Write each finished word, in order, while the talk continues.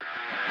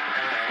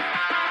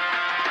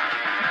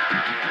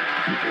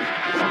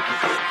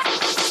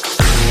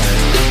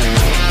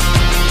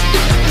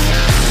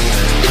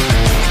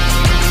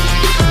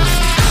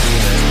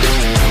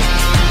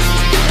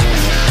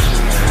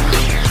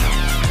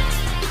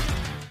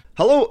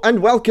Hello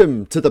and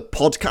welcome to the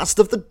podcast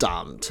of the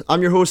damned.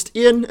 I'm your host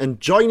Ian,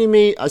 and joining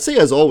me, I say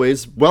as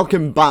always,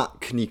 welcome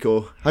back,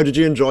 Nico. How did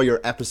you enjoy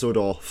your episode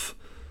off?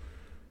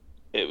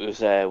 It was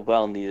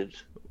well needed.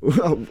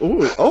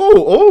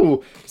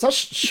 Such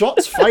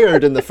shots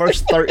fired in the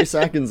first 30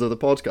 seconds of the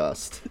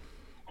podcast.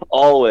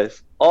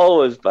 Always,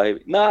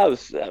 baby. Nah,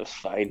 that was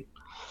fine.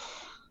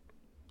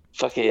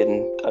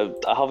 Fucking,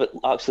 I haven't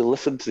actually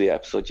listened to the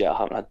episode yet. I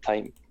haven't had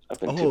time. I've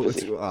been too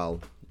busy.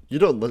 You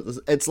don't.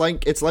 It's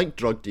like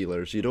drug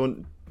dealers. You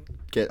don't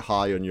get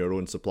high on your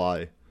own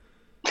supply.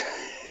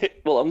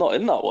 Well, I'm not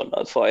in that one.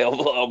 That's why I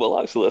will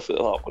actually listen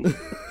to that one.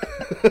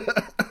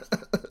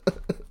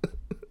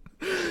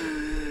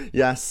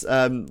 Yes.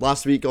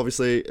 Last week,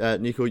 obviously,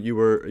 Nico, you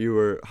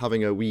were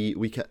having a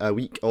week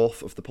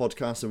off of the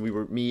podcast,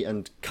 and me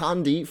and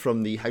Candy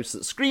from the House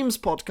That Screams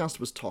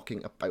podcast was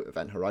talking about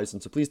Event Horizon.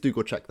 So please do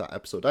go check that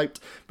episode out.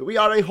 But we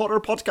are a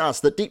horror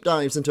podcast that deep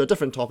dives into a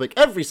different topic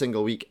every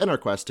single week in our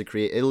quest to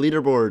create a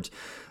leaderboard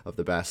of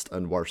the best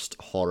and worst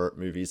horror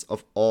movies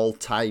of all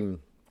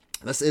time.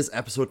 This is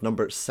episode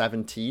number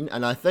 17,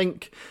 and I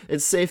think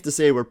it's safe to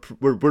say we're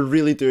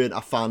really doing a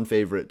fan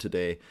favourite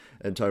today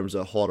in terms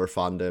of horror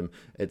fandom.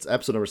 It's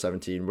episode number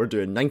 17. We're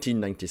doing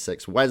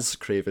 1996 Wes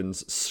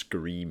Craven's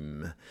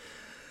Scream.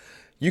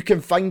 You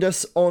can find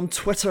us on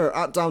Twitter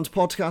at Damned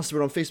Podcast.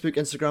 We're on Facebook,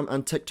 Instagram,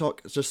 and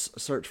TikTok. Just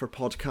search for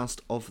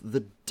Podcast of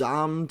the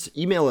Damned.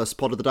 Email us,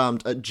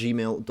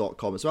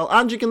 podofthedamned@gmail.com as well.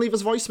 And you can leave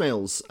us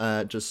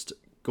voicemails. Just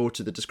go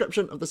to the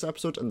description of this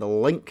episode, and the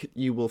link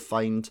you will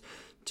find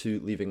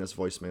to leaving us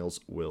voicemails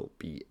will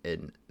be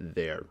in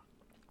there.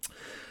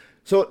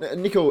 So,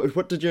 Nico,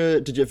 what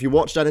have you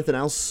watched anything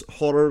else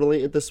horror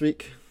related this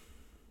week?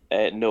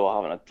 No, I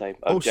haven't had time.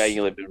 I've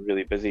genuinely been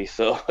really busy,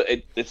 so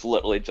it's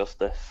literally just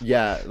this.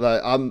 Yeah,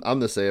 I'm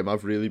the same.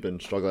 I've really been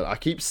struggling. I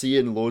keep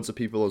seeing loads of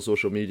people on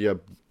social media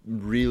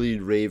really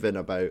raving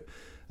about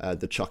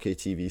the Chucky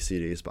TV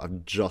series, but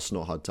I've just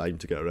not had time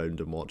to get around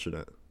and watching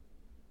it.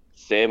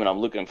 Same, and I'm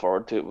looking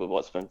forward to it with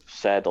what's been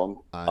said on.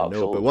 I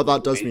know, but what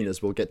that does mean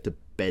is we'll get to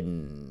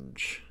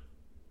binge.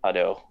 I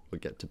know.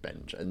 We'll get to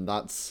binge, and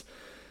that's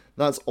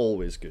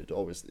always good.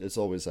 It's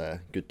always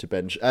good to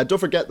binge. Don't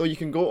forget though, you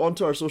can go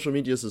onto our social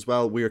medias as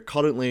well. We are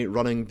currently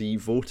running the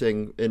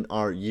voting in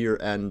our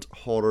year-end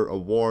horror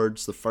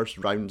awards. The first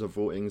round of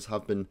votings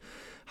have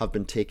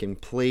been taking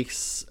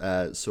place.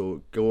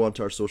 So go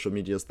onto our social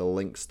medias. The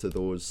links to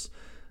those.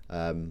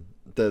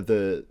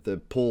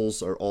 The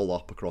polls are all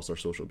up across our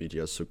social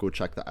medias, so go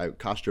check that out.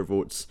 Cast your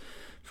votes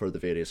for the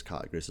various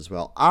categories as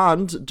well.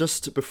 And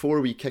just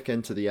before we kick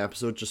into the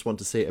episode, just want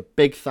to say a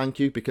big thank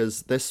you,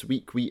 because this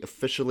week we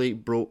officially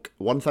broke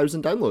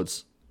 1,000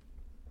 downloads.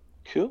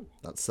 Cool.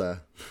 That's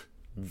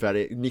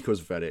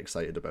Nico's very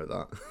excited about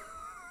that.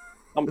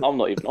 I'm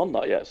not even on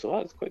that yet, so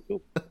that's quite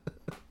cool.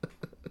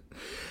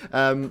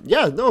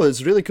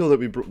 It's really cool that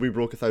we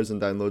broke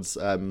 1,000 downloads.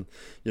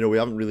 We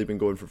haven't really been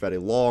going for very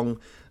long,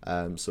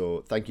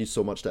 so thank you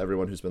so much to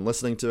everyone who's been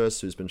listening to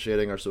us, who's been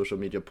sharing our social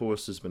media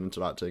posts, who's been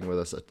interacting with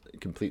us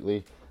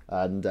completely,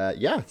 and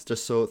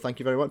just so thank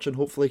you very much, and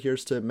hopefully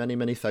here's to many,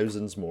 many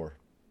thousands more.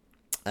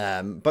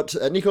 But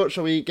Nico,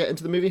 shall we get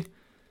into the movie?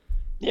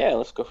 Yeah,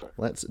 let's go for it.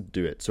 Let's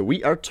do it. So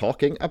we are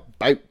talking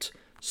about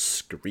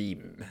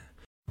Scream.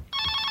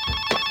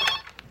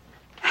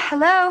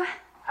 Hello?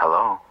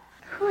 Hello?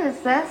 Who is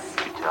this?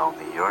 You tell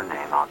me your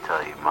name, I'll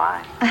tell you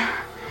mine.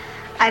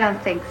 I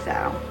don't think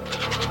so.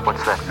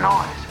 What's that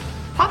noise?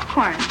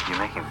 Popcorn. You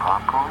making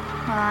popcorn?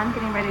 Well, I'm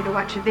getting ready to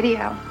watch a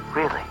video.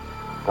 Really?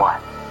 What?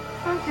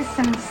 Oh, just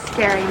some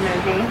scary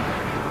movie.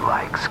 You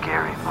like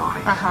scary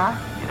movies? Uh-huh.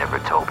 You never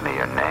told me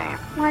your name.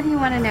 Why do you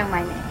want to know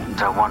my name?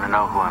 I want to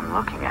know who I'm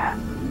looking at.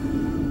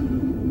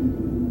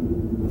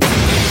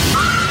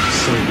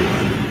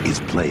 Someone is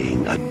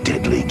playing a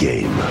deadly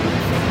game.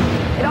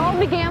 It all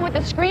began with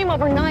a scream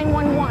over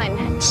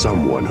 911.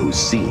 Someone who's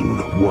seen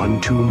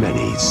one too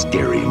many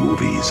scary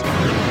movies.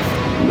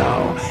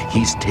 Now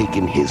he's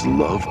taken his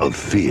love of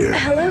fear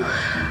Hello?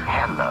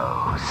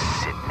 Hello,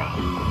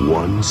 Sydney.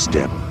 one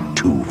step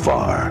too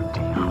far. Do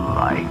you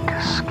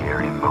like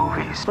scary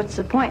movies? What's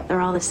the point?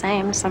 They're all the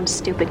same. Some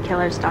stupid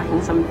killer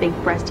stalking some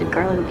big-breasted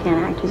girl who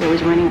can't act, who's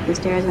always running up the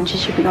stairs when she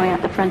should be going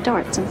out the front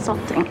door. It's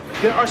insulting.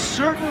 There are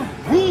certain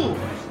rules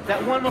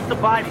that one must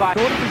abide by in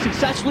order to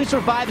successfully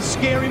survive a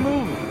scary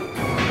movie.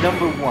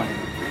 Number one,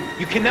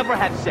 you can never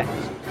have sex.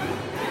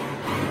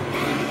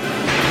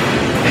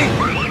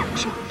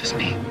 It's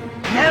me.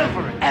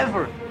 Never,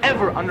 ever,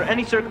 ever, under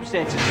any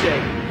circumstances, say,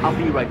 I'll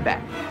be right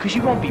back. Because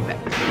you won't be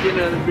back. Get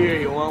another beer,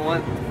 you want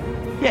one?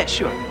 Yeah,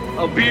 sure.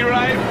 I'll be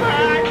right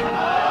back.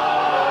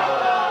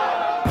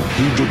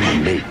 He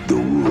didn't make the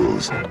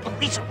rules. The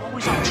police are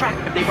always on track.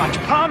 If they watch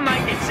prom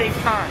night, they save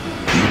time.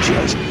 He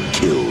just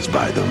kills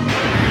by them.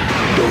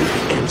 Don't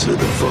answer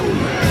the phone.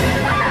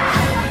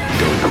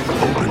 Don't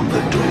open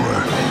the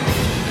door.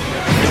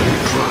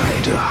 Don't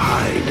try to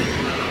hide.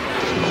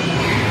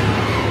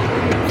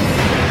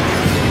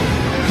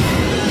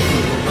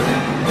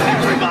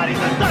 Everybody's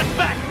a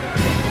suspect!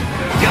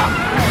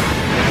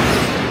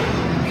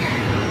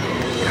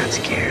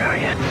 not scared, are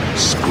you?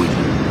 Scream.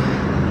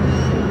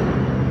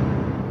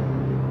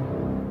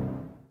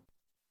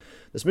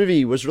 This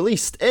movie was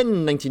released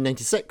in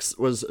 1996,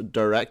 was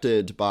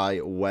directed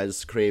by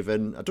Wes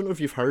Craven. I don't know if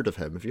you've heard of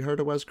him. Have you heard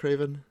of Wes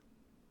Craven?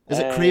 Is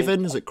it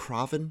Craven? Is it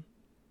Craven?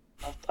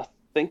 I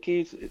think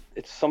it's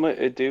something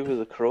to do with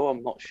the Crow.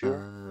 I'm not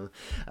sure.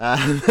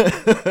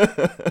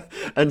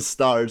 And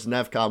stars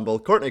Neve Campbell,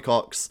 Courtney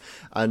Cox,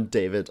 and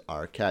David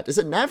Arquette. Is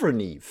it Neve or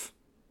Neve?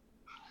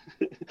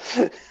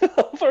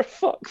 For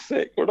fuck's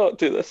sake, we're not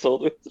doing this all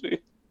the way through.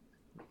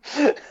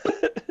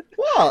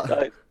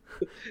 What?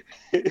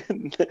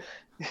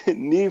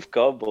 Neve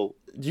Campbell.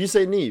 Do you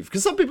say Neve?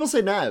 Because some people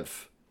say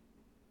Neve.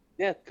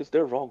 Yeah, because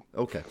they're wrong.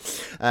 Okay.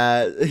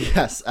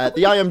 Yes,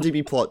 the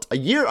IMDb plot. A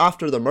year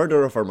after the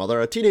murder of her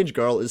mother, a teenage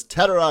girl is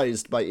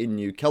terrorized by a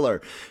new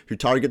killer who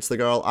targets the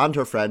girl and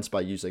her friends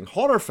by using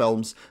horror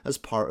films as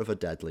part of a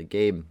deadly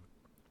game.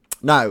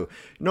 Now,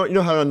 you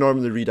know how I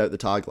normally read out the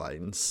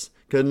taglines?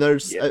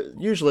 There's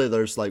usually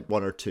there's like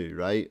one or two,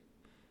 right?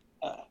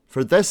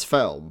 For this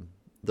film,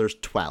 there's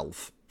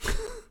 12.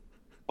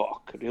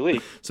 Fuck,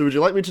 really? So would you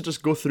like me to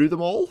just go through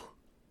them all?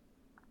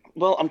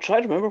 Well, I'm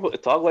trying to remember what the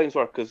taglines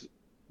were, because,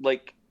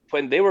 like,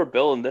 when they were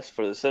billing this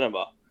for the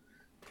cinema,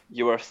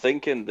 you were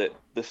thinking that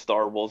the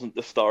star wasn't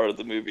the star of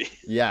the movie.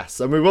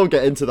 Yes, and we will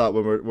get into that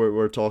when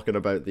we're talking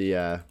about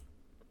the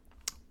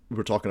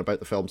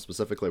film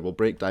specifically. We'll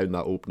break down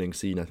that opening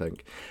scene, I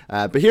think.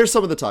 But here's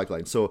some of the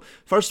taglines. So,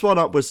 first one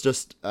up was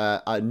just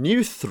a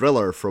new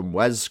thriller from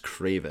Wes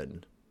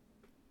Craven.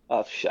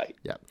 That's shite.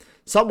 Yeah.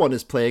 Someone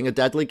is playing a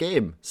deadly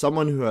game.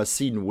 Someone who has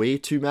seen way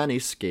too many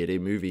scary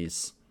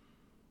movies.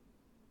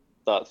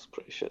 That's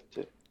pretty shit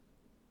too.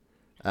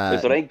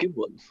 Is there any good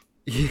ones?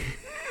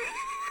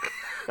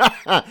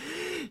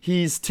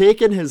 He's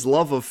taken his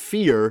love of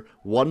fear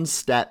one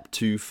step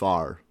too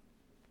far.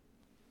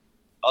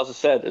 As I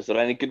said, is there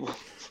any good ones?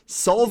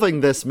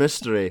 Solving this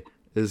mystery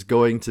is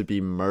going to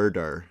be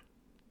murder.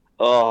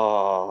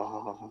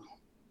 Oh,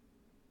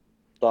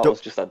 that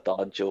was just a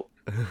dad joke.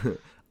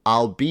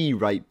 I'll be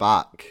right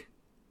back.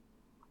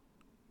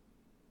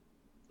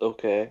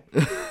 Okay.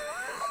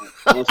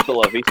 Hasta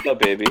la vista,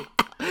 baby.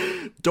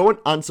 Don't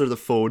answer the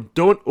phone.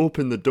 Don't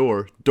open the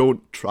door.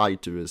 Don't try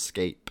to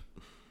escape.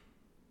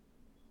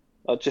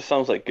 That just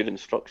sounds like good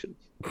instructions.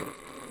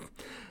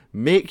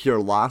 Make your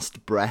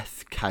last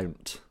breath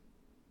count.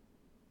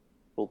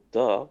 Well,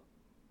 duh.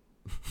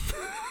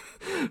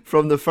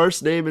 From the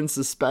first name in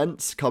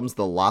suspense comes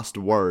the last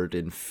word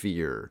in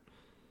fear.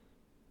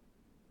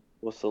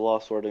 What's the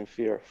last word in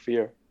fear?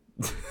 Fear.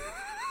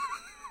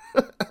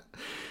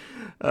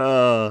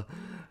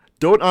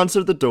 Don't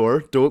answer the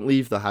door. Don't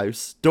leave the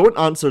house. Don't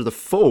answer the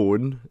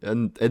phone,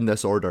 in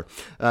this order.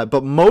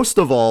 But most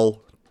of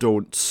all,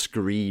 don't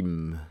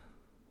scream.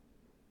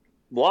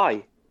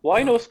 Why?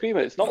 Why no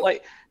screaming? It's not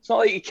like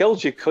he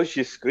killed you because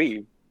you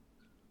scream.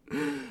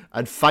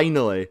 And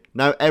finally,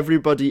 now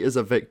everybody is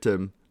a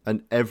victim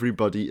and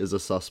everybody is a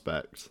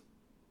suspect.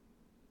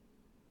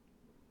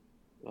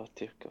 Oh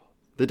dear God.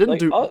 They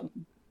didn't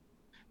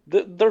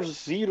there's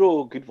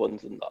zero good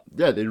ones in that.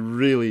 Yeah, they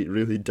really,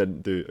 really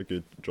didn't do a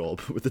good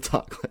job with the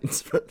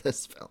taglines for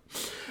this film.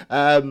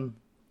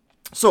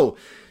 So,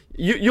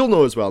 you'll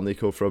know as well,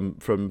 Nico,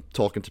 from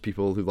talking to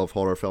people who love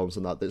horror films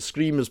and that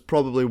Scream is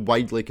probably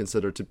widely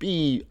considered to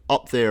be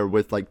up there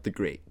with, like, the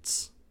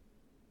greats.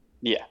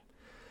 Yeah.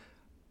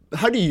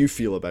 How do you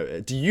feel about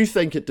it? Do you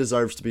think it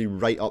deserves to be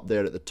right up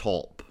there at the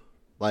top?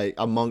 Like,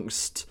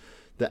 amongst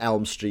the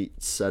Elm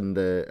Streets and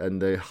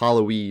the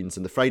Halloweens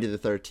and the Friday the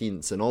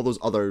 13th and all those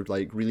other,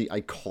 like, really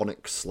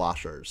iconic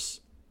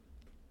slashers?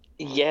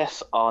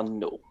 Yes and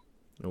no.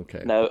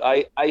 Okay. Now,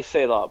 I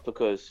say that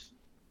because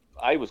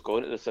I was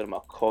going to the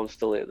cinema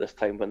constantly at this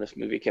time when this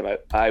movie came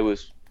out.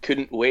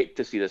 Couldn't wait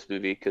to see this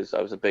movie because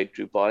I was a big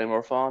Drew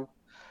Barrymore fan,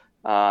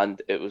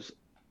 and it was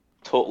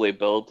totally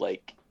billed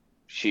like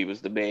she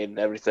was the main and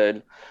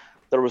everything.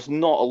 There was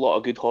not a lot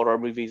of good horror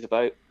movies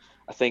about.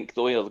 I think the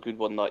only other good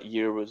one that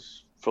year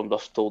was From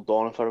Dusk Till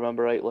Dawn, if I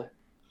remember rightly.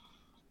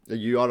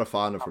 You are a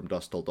fan of From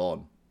Dusk Till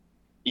Dawn?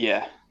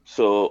 Yeah.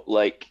 So,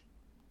 like,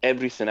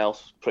 everything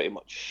else was pretty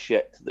much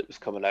shit that was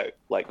coming out.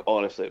 Like,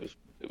 honestly,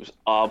 it was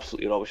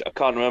absolutely rubbish. I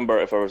can't remember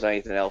if there was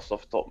anything else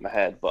off the top of my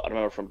head, but I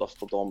remember From Dusk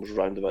Till Dawn was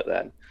around about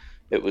then.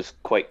 It was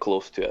quite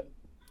close to it.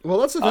 Well,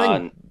 that's the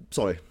thing.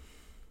 Sorry.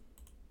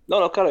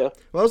 No, carry on.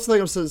 Well, that's the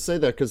thing I was going to say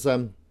there, because,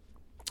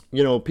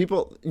 you know,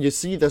 people, you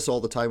see this all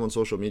the time on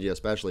social media,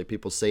 especially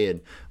people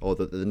saying, oh,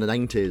 that the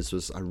 90s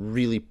was a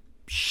really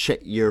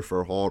shit year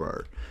for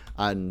horror,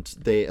 and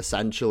they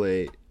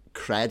essentially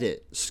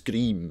credit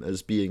Scream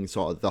as being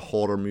sort of the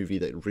horror movie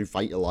that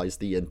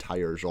revitalized the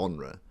entire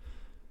genre.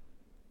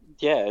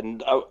 Yeah,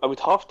 and I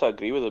would have to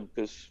agree with him,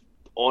 because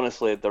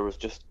honestly, there was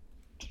just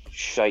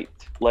shite.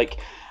 Like,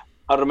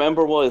 I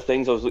remember one of the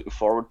things I was looking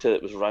forward to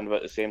that was around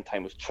about the same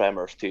time was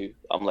Tremors 2.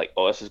 I'm like,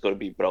 oh, this is going to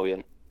be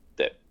brilliant.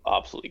 That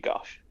absolutely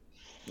gosh.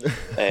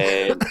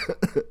 It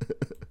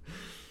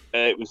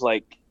was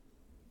like,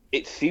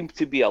 it seemed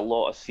to be a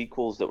lot of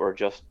sequels that were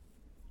just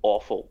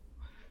awful.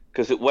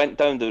 because it went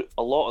down to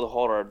a lot of the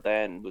horror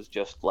then was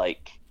just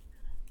like,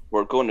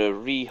 we're going to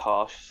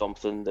rehash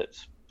something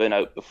that's been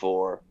out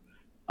before,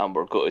 and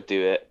we're going to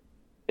do it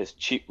as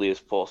cheaply as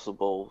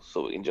possible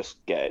so we can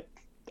just get it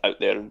out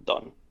there and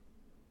done.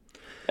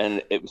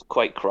 And it was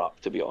quite crap,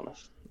 to be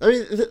honest. I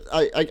mean,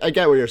 I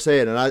get what you're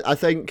saying, and I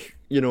think,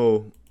 you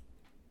know,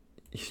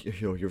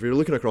 if you're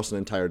looking across an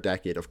entire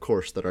decade, of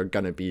course there are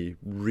gonna be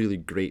really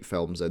great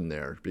films in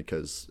there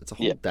because it's a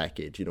whole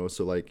decade, you know.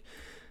 So like,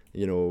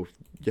 you know,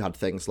 you had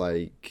things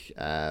like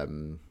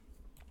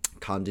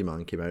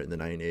Candyman came out in the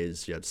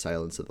 90s. You had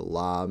Silence of the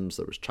Lambs.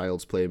 There was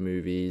Child's Play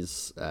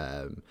movies,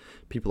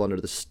 People Under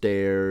the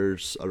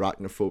Stairs,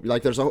 Arachnophobia.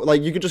 Like there's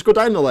you could just go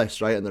down the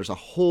list, right? And there's a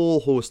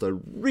whole host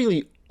of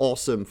really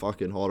awesome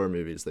fucking horror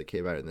movies that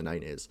came out in the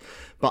 90s.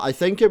 But I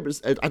think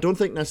I don't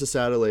think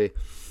necessarily.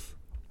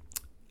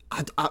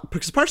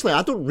 Because personally,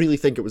 I don't really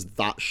think it was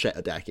that shit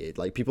a decade.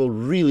 Like, people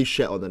really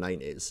shit on the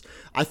 90s.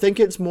 I think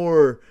it's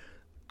more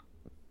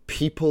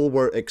people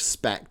were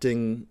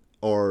expecting,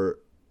 or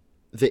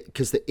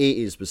because the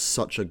 80s was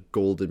such a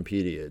golden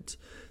period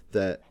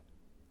that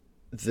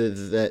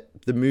the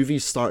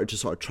movies started to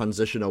sort of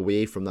transition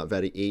away from that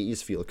very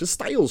 80s feel. Because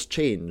styles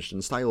changed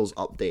and styles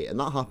update, and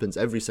that happens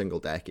every single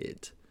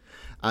decade.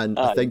 And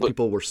I think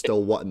people were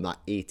still wanting that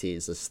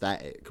 80s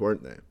aesthetic,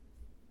 weren't they?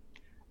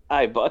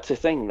 Aye, but that's the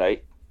thing,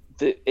 right?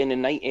 In the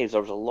 90s,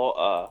 there was a lot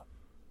of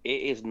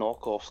 80s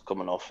knockoffs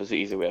coming off, is the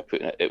easy way of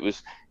putting it. It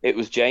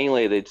was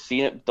genuinely, they'd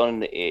seen it done in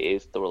the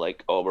 80s. They were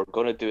like, oh, we're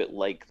going to do it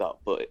like that.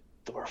 But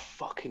they were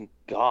fucking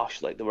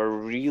gosh. Like, there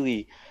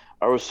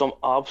were some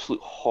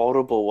absolute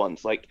horrible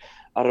ones. Like,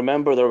 I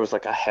remember there was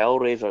like a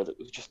Hellraiser that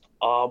was just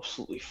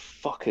absolutely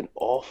fucking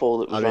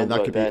awful.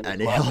 That could be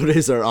any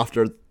Hellraiser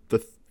after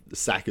the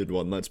second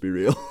one, let's be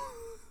real.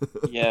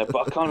 Yeah,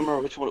 but I can't remember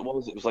which one it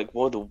was. It was like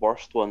one of the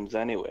worst ones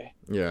anyway.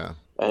 Yeah.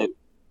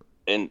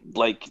 And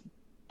like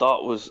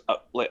that was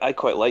like, I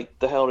quite liked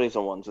the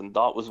Hellraiser ones, and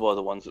that was one of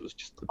the ones that was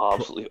just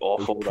absolutely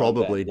awful.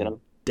 Probably then, you know?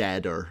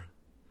 Deader.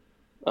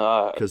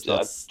 Because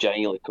I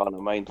genuinely can't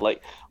mind.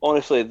 Like,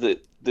 honestly,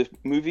 the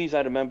movies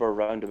I remember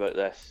around about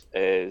this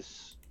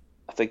is,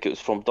 I think it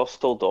was From Dusk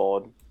Till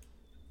Dawn.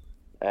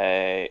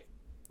 I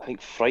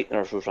think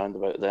Frighteners was round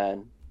about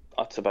then.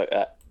 That's about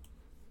it.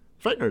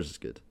 Frighteners is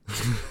good.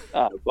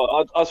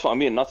 But that's what I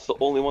mean. That's the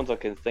only ones I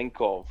can think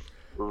of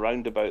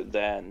round about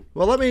then.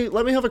 Well, let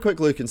me have a quick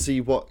look and see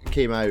what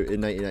came out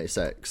in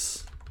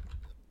 1996.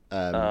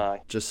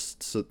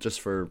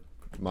 Just for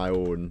my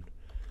own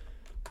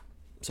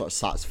sort of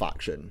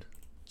satisfaction.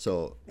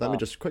 So let me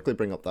just quickly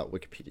bring up that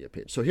Wikipedia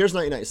page. So here's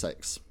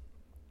 1996.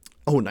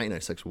 Oh,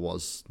 1996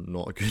 was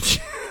not a good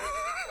year.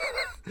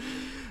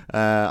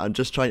 I'm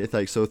just trying to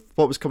think. So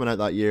what was coming out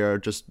that year?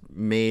 Just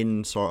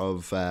main sort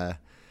of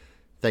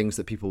things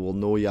that people will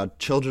know. You had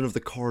Children of the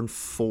Corn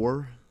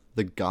 4,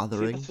 The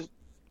Gathering. See,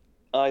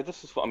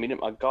 this is what I mean.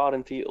 I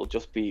guarantee it'll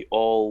just be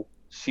all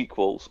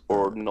sequels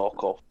or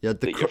knockoff. You had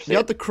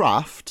The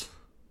Craft.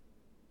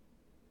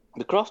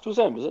 The Craft was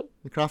in, was it?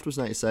 The Craft was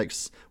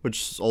 96, which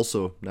is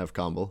also Neve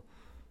Campbell.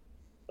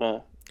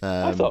 I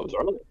thought it was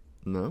early.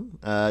 No.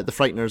 The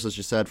Frighteners, as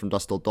you said, From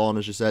Dusk Till Dawn,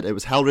 as you said. It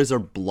was Hellraiser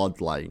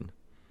Bloodline.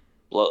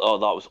 Oh,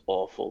 that was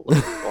awful.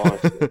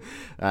 Honestly.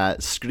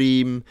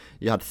 Scream.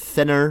 You had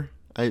Thinner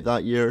out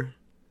that year.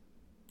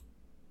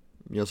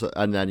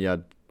 And then you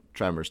had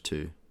Tremors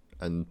 2.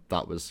 And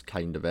that was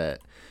kind of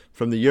it.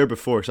 From the year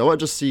before, so I want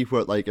to just see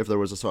what, like, if there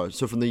was a sort of...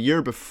 So from the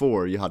year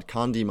before, you had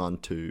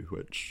Candyman 2,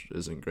 which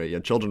isn't great. You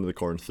had Children of the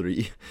Corn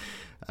 3.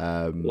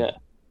 Yeah.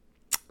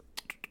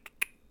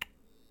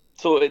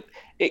 So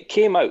it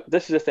came out...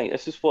 This is the thing.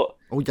 This is what...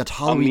 Oh, you had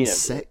Halloween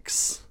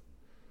 6.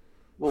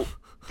 Well,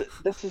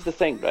 this is the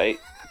thing, right?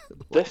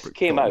 This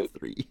came out...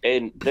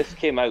 And this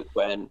came out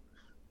when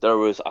there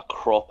was a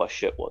crop of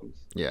shit ones.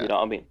 Yeah. You know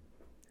what I mean?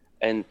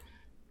 And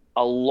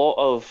a lot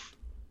of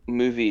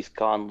movies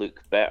can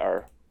look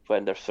better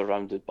when they're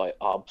surrounded by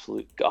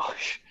absolute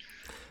gosh.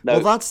 Now,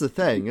 well, that's the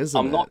thing, isn't it?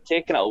 I'm not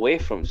taking it away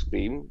from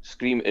Scream.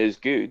 Scream is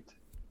good,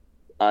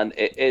 and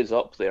it is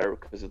up there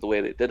because of the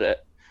way they did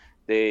it.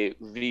 They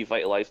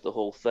revitalized the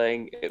whole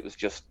thing. It was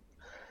just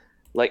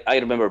like, I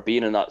remember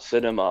being in that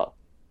cinema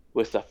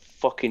with a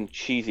fucking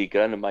cheesy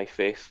grin on my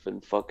face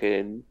when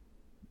fucking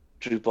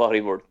Drew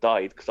Barrymore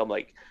died, because I'm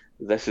like,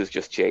 this has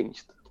just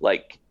changed.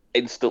 Like,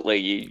 instantly,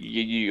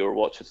 you're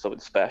watching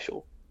something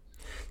special.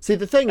 See,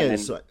 the thing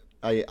is,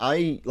 I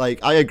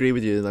agree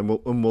with you, and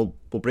we'll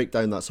break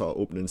down that sort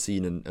of opening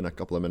scene in a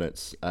couple of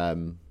minutes.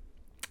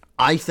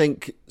 I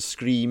think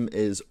Scream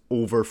is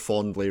over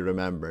fondly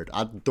remembered.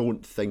 I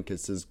don't think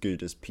it's as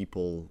good as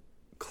people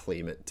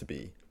claim it to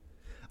be.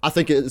 I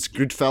think it's a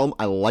good film.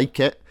 I like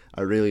it.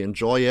 I really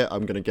enjoy it.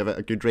 I'm going to give it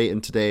a good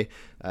rating today.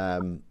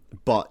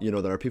 But, you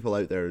know, there are people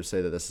out there who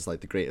say that this is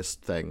like the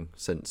greatest thing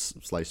since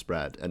sliced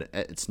bread, and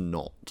it's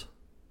not.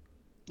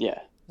 Yeah.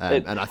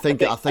 And I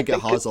think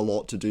it has a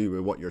lot to do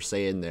with what you're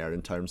saying there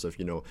in terms of,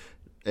 you know,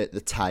 at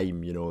the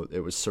time, you know, it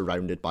was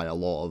surrounded by a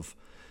lot of,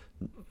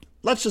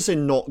 let's just say,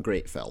 not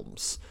great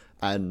films,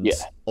 and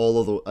all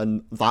of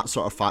and that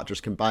sort of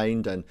factors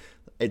combined, and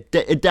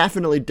it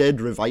definitely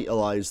did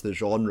revitalize the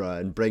genre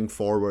and bring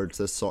forward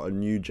this sort of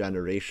new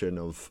generation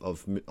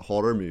of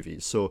horror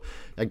movies. So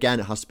again,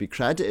 it has to be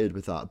credited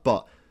with that.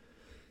 But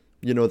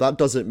you know, that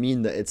doesn't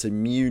mean that it's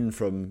immune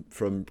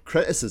from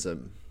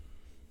criticism.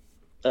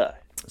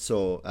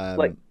 So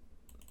it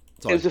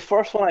was the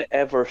first one I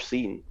ever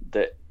seen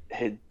that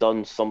had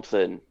done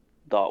something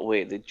that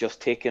way. They'd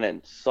just taken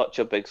in such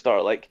a big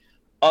star. Like,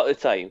 at the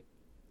time,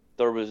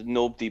 there was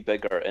nobody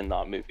bigger in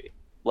that movie.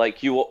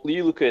 Like, you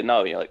look at it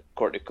now, and you're like,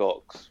 Courtney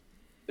Cox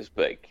is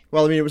big.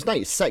 Well, I mean, it was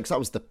 96. That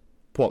was the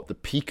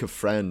peak of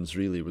Friends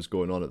really was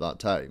going on at that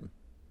time.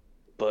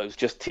 But it was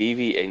just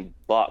TV, and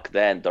back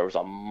then there was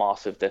a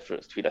massive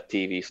difference between a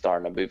TV star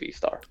and a movie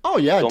star. Oh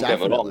yeah, Don't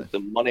definitely. get me wrong, the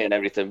money and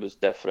everything was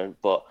different,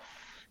 but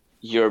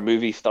your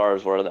movie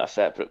stars were in a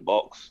separate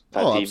box.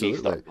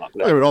 Absolutely.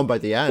 They were on by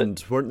the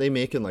end. Weren't they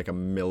making like $1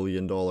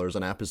 million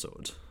an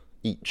episode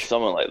each?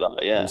 Something like that,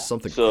 yeah. It was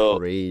something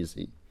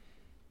crazy.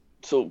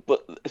 So,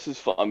 but this is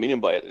what I mean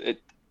by it.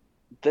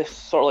 This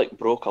sort of like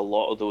broke a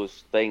lot of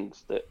those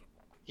things that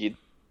you'd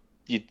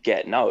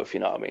get now, if you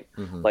know what I mean.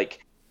 Mm-hmm.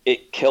 Like,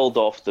 it killed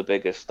off the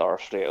biggest star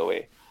straight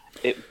away.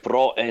 It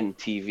brought in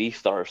TV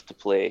stars to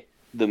play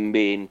the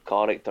main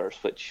characters,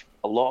 which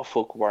a lot of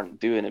folk weren't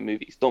doing in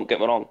movies. Don't get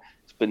me wrong,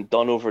 it's been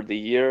done over the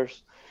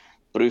years.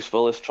 Bruce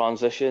Willis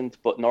transitioned,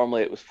 but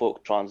normally it was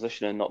folk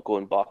transitioning, not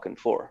going back and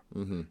forth.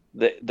 Mm-hmm.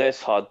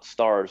 This had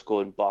stars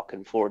going back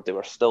and forth. They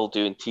were still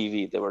doing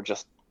TV. They were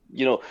just,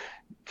 you know,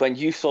 when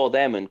you saw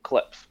them in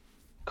clips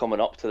coming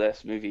up to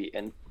this movie,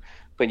 and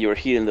when you were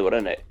hearing they were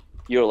in it,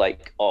 you're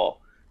like, oh,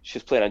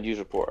 she's playing a news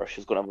reporter.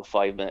 She's going to have a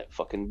 5-minute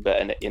fucking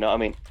bit in it. You know what I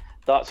mean?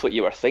 That's what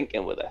you were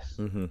thinking with this.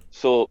 Mm-hmm.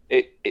 So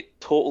it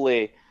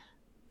totally,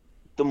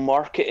 the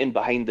marketing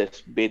behind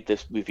this made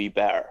this movie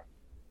better.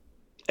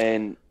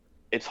 And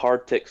it's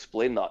hard to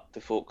explain that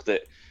to folk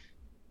that,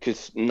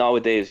 because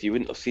nowadays you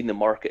wouldn't have seen the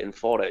marketing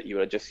for it. You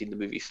would have just seen the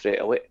movie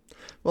straight away.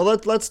 Well,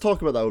 let's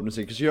talk about that opening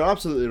scene, because you're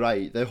absolutely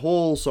right. The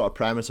whole sort of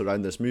premise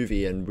around this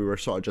movie, and we were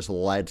sort of just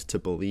led to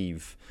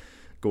believe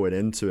going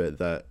into it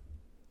that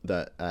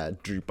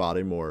Drew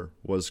Barrymore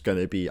was going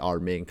to be our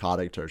main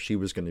character. She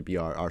was going to be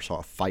our sort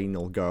of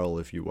final girl,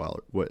 if you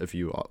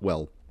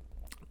will.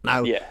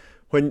 Now, yeah.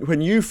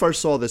 when you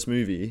first saw this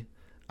movie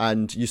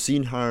and you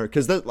seen her,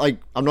 because I'm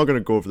not going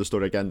to go over the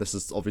story again. This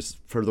is obvious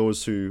for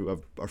those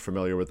who are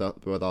familiar with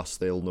us.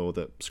 They'll know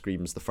that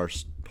Scream's the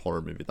first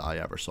horror movie that I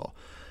ever saw.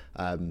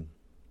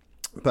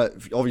 But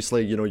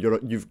obviously, you know,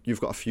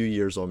 you've got a few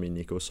years on me,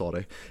 Nico.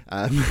 Sorry.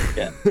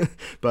 Yeah.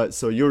 But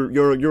so you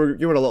were a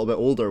little bit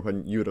older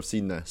when you would have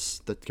seen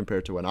this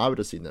compared to when I would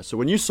have seen this. So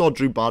when you saw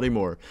Drew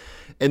Barrymore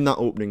in that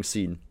opening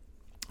scene,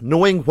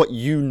 knowing what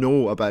you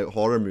know about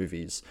horror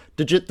movies,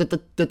 did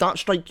that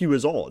strike you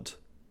as odd?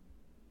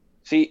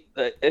 See,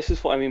 this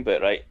is what I mean by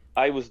it, right?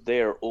 I was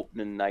there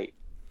opening night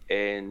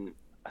in,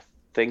 I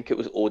think it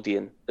was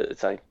Odeon at the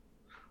time,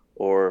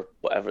 or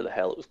whatever the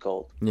hell it was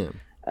called. Yeah.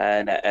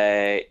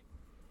 And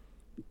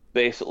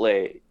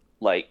basically,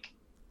 like,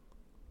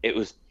 it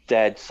was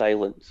dead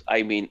silence.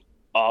 I mean,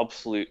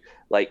 absolute,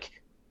 like,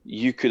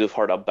 you could have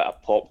heard a bit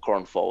of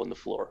popcorn fall on the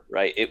floor,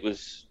 right? It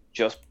was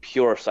just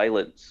pure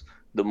silence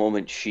the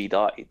moment she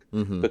died.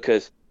 Mm-hmm.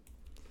 Because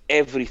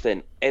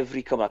everything,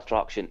 every come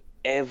attraction,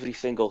 every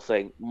single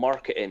thing,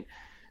 marketing,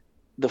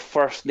 the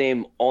first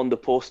name on the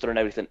poster and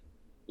everything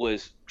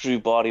was Drew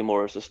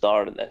Barrymore as the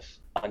star in this,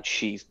 and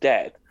she's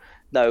dead.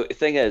 Now, the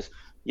thing is,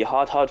 you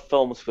had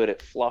films where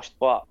it flashed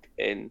back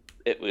and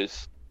it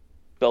was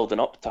building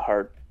up to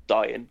her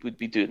dying. We'd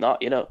be doing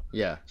that, you know?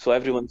 Yeah. So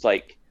everyone's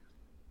like,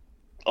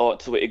 oh,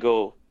 it's the way to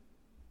go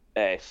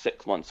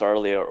 6 months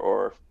earlier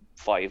or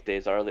 5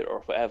 days earlier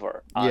or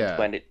whatever. And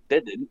when it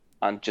didn't,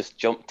 and just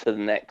jumped to the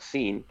next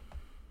scene,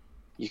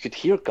 you could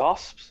hear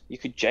gasps. You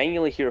could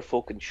genuinely hear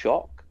folk in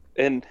shock.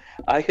 And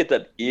I had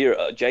an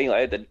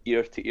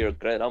ear-to-ear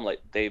grin. I'm like,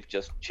 they've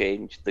just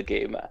changed the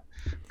game, man.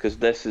 Because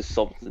this is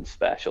something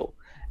special.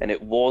 And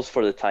it was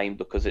for the time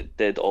because it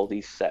did all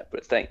these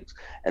separate things.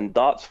 And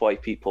that's why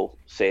people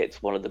say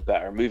it's one of the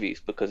better movies,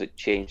 because it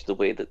changed the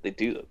way that they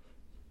do them.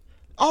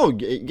 Oh,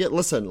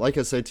 listen, like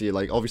I said to you,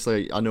 like,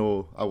 obviously I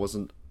know I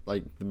wasn't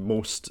like the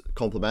most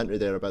complimentary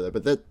there about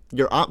it, but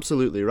you're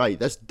absolutely right.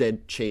 This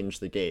did change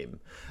the game.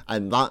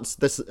 And that's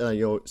this,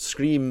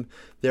 Scream,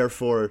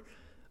 therefore,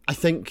 I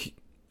think,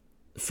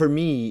 for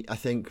me, I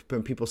think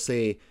when people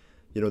say,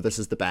 you know, this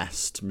is the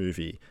best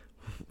movie,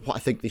 what I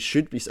think they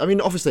should be, I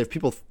mean, obviously if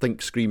people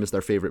think Scream is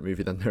their favourite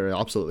movie, then they're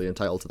absolutely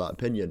entitled to that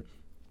opinion.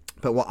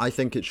 But what I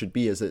think it should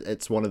be is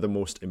it's one of the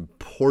most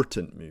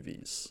important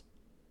movies.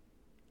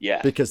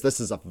 Yeah. Because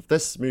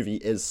this movie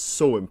is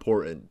so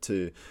important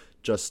to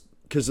just,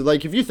 because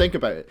like if you think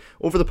about it,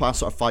 over the past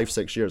sort of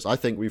 5-6 years, I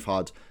think we've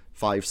had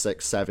 5,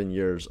 6, 7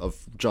 years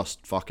of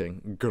just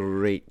fucking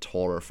great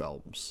horror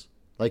films.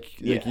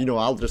 Like, you know,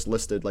 I'll just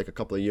listed like a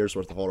couple of years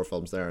worth of horror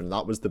films there, and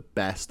that was the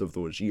best of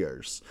those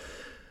years.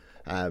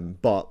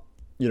 But,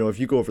 you know, if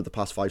you go over the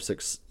past 5,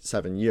 6,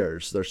 7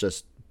 years, there's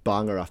just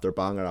banger after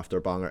banger after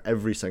banger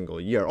every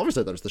single year.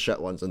 Obviously, there's the shit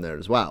ones in there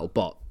as well,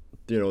 but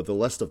the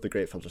list of the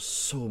great films is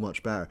so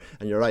much better.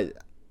 And you're right.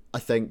 I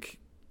think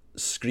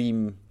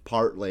Scream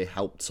partly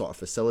helped sort of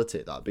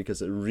facilitate that,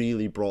 because it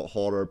really brought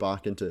horror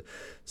back into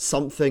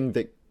something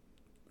that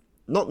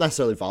not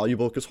necessarily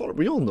valuable, because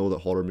we all know that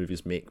horror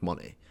movies make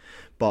money,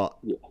 but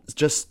it's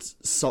just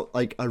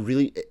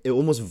it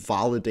almost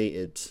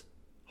validated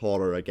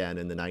horror again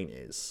in the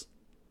 90s.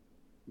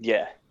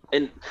 Yeah,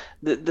 and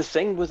the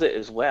thing with it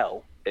as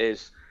well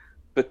is,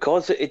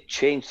 because it had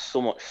changed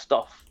so much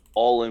stuff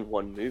all in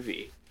one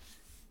movie,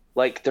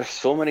 like there's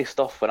so many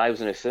stuff when I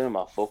was in the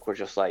cinema, folk were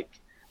just like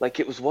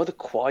it was one of the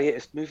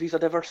quietest movies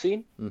I'd ever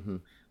seen. Mm-hmm.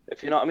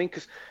 If you know what I mean,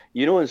 because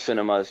in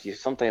cinemas you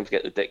sometimes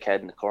get the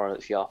dickhead in the corner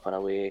that's yapping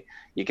away,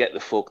 you get the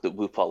folk that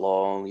whoop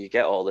along, you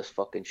get all this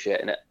fucking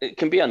shit, and it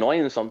can be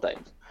annoying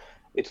sometimes.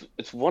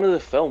 It's one of the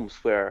films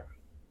where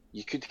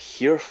you could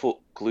hear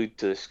folk glued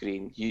to the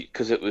screen,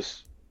 because it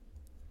was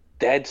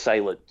dead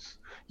silence.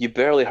 You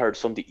barely heard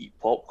somebody eat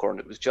popcorn.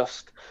 It was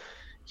just,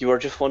 you were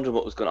just wondering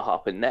what was going to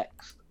happen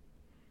next.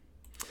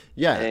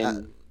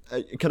 Yeah,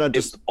 can I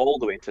just all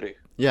the way through?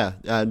 Yeah,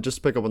 just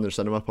to pick up on the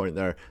cinema point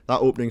there, that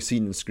opening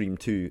scene in Scream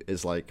 2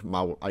 is like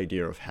my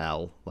idea of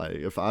hell. Like,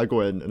 if I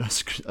go in and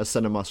a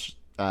cinema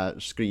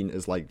screen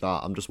is like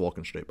that, I'm just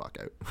walking straight back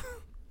out.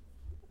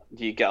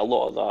 You get a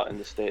lot of that in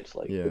the States,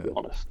 to be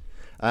honest.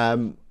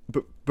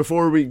 But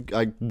before we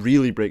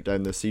really break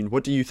down this scene,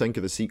 what do you think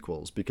of the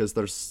sequels? Because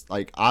there's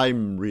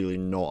I'm really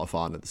not a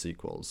fan of the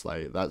sequels.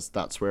 Like,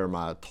 that's where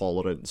my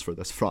tolerance for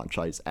this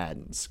franchise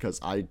ends, because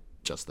I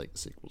just think the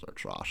sequels are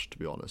trash, to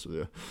be honest with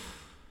you.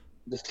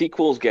 The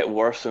sequels get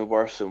worse and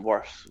worse and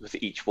worse with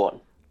each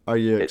one. Are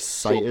you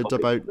excited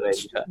about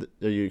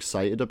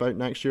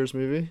next year's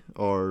movie?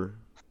 Or,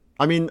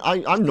 I mean,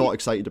 I'm not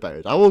excited about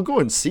it. I will go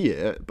and see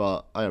it,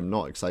 but I am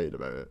not excited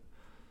about it.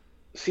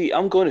 See,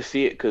 I'm going to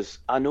see it because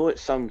I know it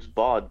sounds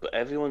bad, but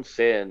everyone's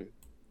saying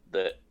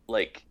that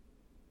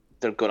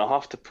they're going to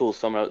have to pull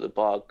something out of the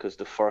bag because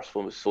the first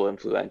one was so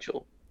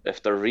influential.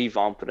 If they're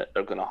revamping it,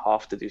 they're going to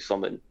have to do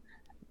something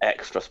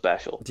extra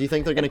special. Do you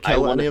think they're going to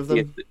kill any of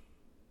them?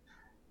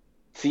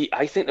 See,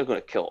 I think they're going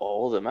to kill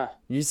all of them.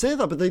 You say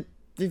that, but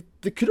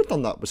they could have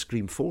done that with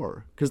Scream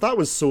 4, because that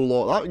was so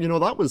long.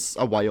 That was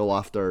a while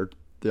after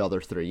the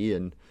other three,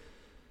 and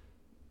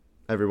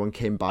everyone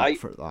came back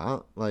for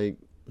that.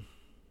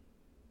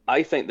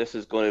 I think this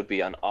is going to be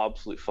an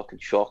absolute fucking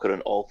shocker,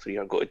 and all three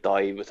are going to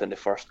die within the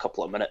first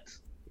couple of minutes.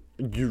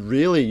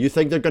 You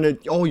think they're going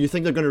to? Oh, you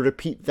think they're going to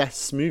repeat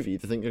this movie? You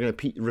think they're going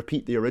to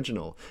repeat the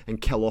original and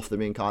kill off the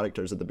main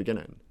characters at the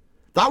beginning?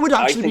 That would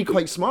actually be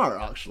quite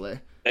smart, actually.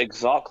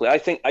 Exactly. I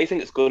think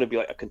it's going to be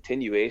like a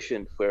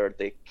continuation where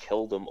they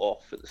kill them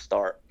off at the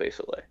start,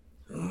 basically.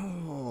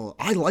 Oh,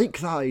 I like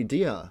that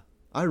idea.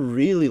 I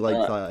really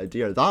like that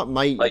idea. That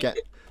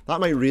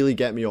might really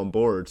get me on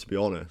board, to be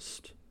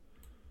honest.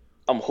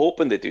 I'm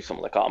hoping they do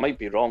something like that. I might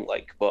be wrong,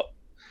 but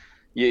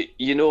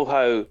you know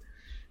how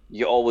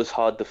you always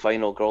had the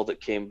final girl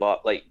that came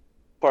back. Like,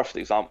 perfect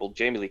example,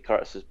 Jamie Lee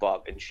Curtis is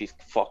back and she's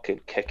fucking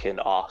kicking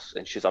ass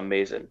and she's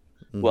amazing.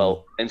 Mm-hmm.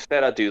 Well,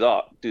 instead I do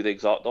the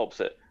exact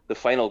opposite. The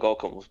final girl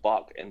comes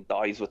back and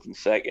dies within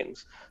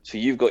seconds. So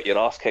you've got your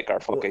ass kicker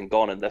fucking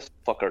gone, and this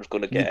fucker's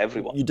going to get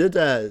everyone. You did.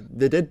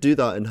 They did do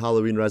that in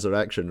Halloween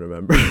Resurrection,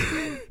 remember?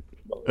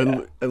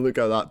 And look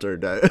how that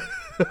turned out.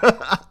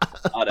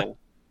 I know.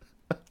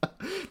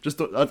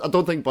 I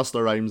don't think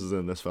Busta Rhymes is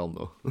in this film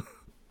though.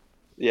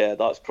 Yeah,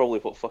 that's probably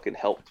what fucking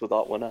helped with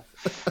that one.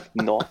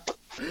 Not.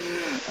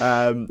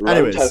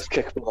 Anyways,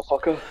 kick,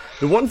 motherfucker.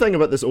 The one thing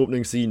about this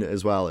opening scene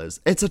as well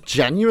is it's a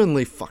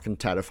genuinely fucking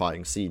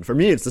terrifying scene. For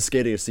me, it's the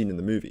scariest scene in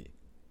the movie.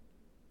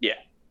 Yeah.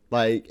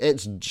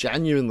 It's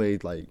genuinely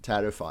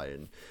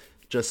terrifying.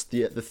 Just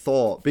the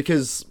thought,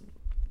 because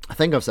I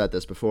think I've said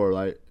this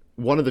before,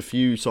 one of the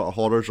few sort of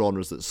horror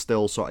genres that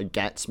still sort of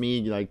gets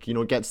me,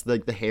 gets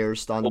the hair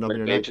standing up in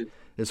your neck,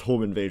 is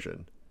Home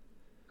Invasion.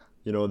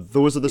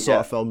 Those are the sort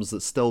of films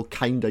that still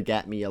kind of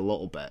get me a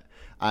little bit.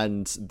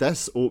 And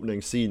this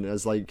opening scene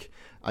is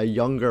a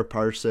younger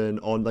person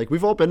on,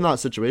 we've all been in that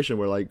situation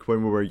where,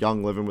 when we were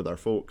young, living with our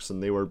folks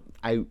and they were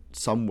out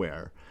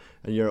somewhere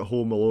and you're at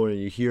home alone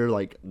and you hear,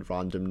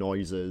 random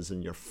noises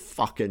and you're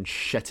fucking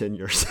shitting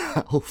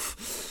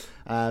yourself.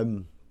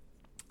 And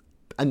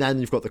then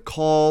you've got the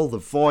call, the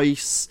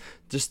voice,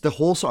 just the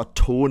whole sort of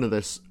tone of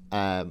this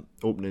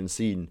opening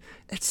scene.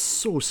 It's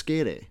so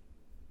scary.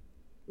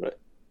 Right.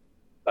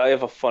 I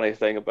have a funny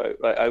thing about,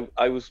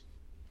 I was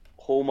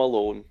home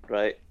alone,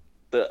 right?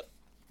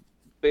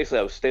 Basically,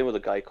 I was staying with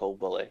a guy called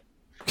Billy,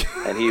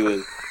 and he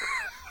was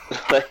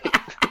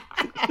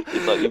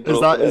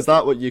is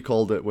that what you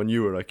called it when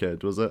you were a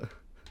kid? Was it?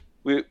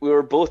 We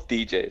were both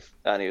DJs,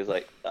 and he was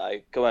like,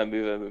 come on,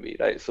 move in with me,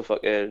 right? So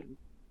fucking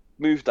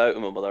moved out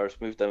with my mother's,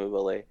 moved in with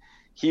Billy.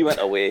 He went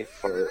away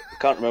I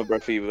can't remember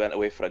if he went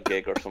away for a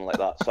gig or something like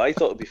that. So I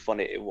thought it'd be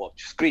funny to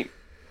watch Scream.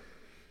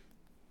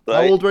 Right?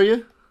 How old were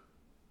you?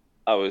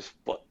 I was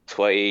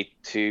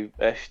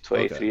 22-ish,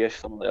 23-ish,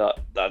 something like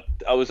that.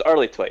 I was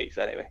early 20s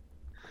anyway.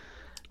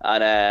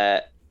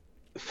 And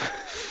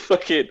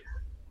fucking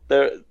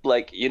they're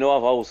like, you know,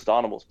 I've always had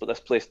animals, but this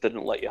place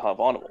didn't let you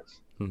have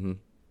animals. Mm-hmm.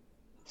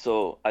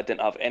 So I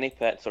didn't have any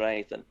pets or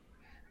anything.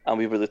 And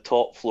we were the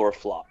top floor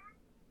flat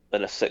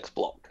in a 6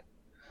 block.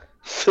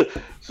 So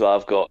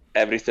I've got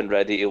everything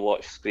ready to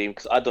watch Scream,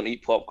 because I don't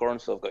eat popcorn,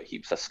 so I've got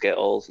heaps of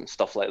Skittles and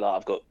stuff like that.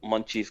 I've got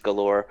munchies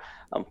galore.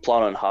 I'm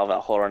planning on having a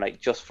horror night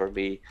just for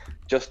me,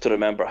 just to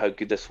remember how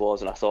good this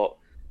was. And I thought,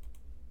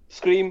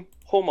 Scream,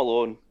 Home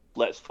Alone,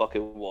 let's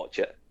fucking watch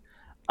it.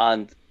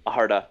 And I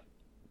heard a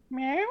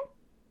meow,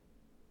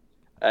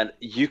 and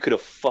you could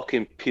have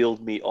fucking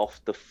peeled me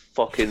off the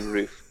fucking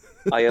roof.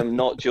 I am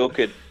not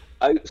joking.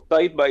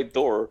 Outside my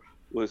door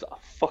was a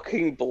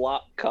fucking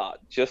black cat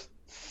just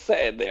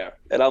sitting there,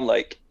 and I'm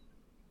like,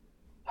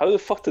 how the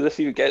fuck did this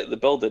even get at the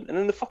building? And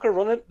then the fucker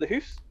run into the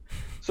house.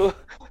 So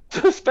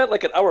I spent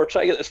like an hour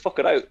trying to get this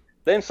fucker out,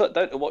 then sat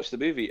down to watch the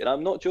movie, and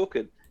I'm not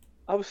joking,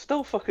 I was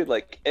still fucking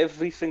like,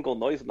 every single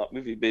noise in that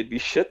movie made me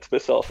shit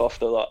myself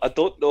after that. I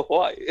don't know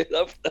why.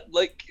 I'm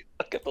like,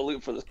 I kept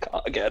looking for this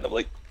cat again. I'm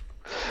like,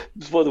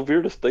 it's one of the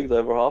weirdest things that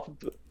ever happened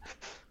to it.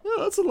 Yeah,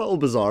 that's a little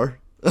bizarre.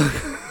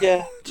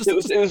 Yeah,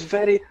 it was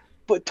very,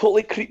 but it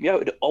totally creeped me out,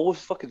 and it always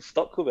fucking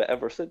stuck with it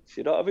ever since.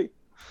 You know what I mean?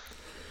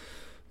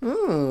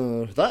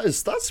 Oh,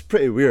 that's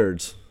pretty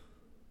weird.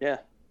 Yeah,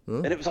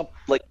 and it was a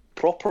like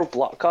proper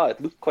black cat.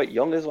 It looked quite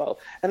young as well.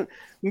 And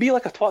me,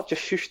 like a twat,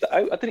 just shushed it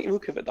out. I didn't even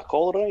look at the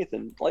collar or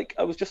anything. Like,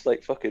 I was just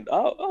like, fucking,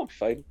 I'm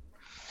fine.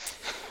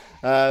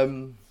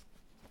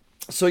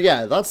 So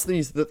yeah, that's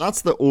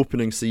the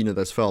opening scene of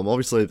this film.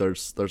 Obviously,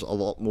 there's a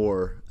lot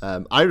more.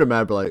 I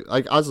remember,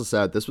 like as I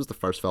said, this was the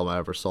first film I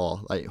ever saw,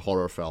 like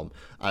horror film,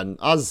 and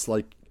as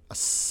like a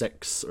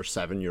 6 or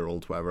 7 year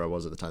old, whoever I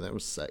was at the time, I think I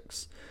was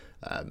 6.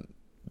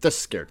 This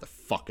scared the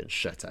fucking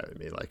shit out of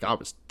me. Like, I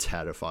was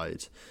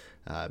terrified.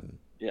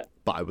 Yeah.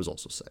 But I was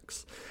also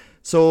 6.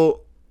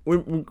 So we're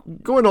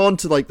going on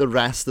to like the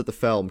rest of the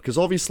film, because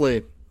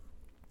obviously,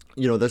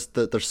 you know, there's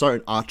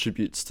certain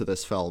attributes to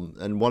this film,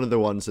 and one of the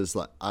ones is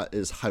like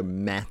is how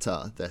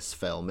meta this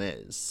film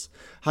is.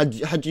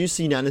 Had you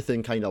seen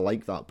anything kind of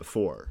like that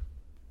before?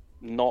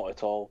 Not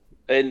at all.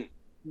 And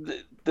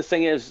the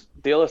thing is,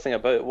 the other thing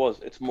about it was,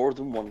 it's more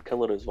than one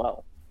killer as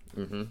well.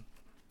 Mm-hmm.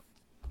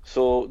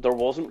 So there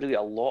wasn't really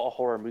a lot of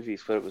horror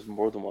movies where it was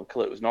more than one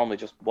killer. It was normally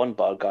just one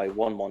bad guy,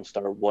 one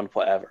monster, one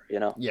whatever, you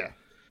know? Yeah.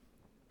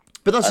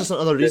 But that's just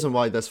another reason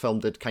why this film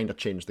did kind of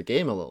change the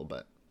game a little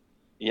bit.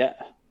 Yeah.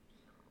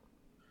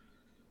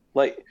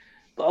 Like,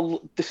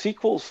 the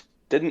sequels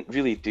didn't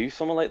really do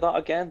something like that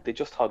again. They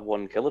just had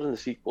one killer in the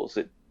sequels.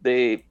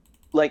 They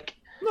like...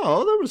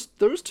 No,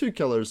 there was 2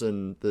 killers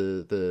in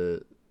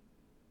the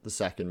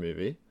second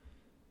movie.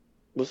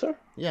 Was there?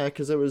 Yeah,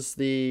 because it was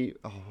I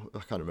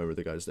can't remember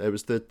the guy's. It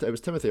was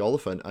Timothy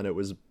Olyphant, and it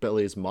was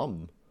Billy's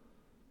mum.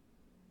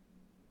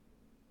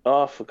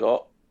 Oh, I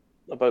forgot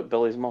about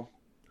Billy's mum.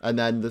 And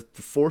then the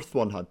fourth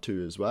one had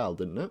 2 as well,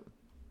 didn't it?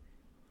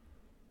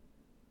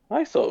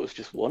 I thought it was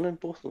just one in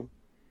both of them.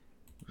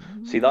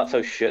 See, that's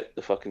how shit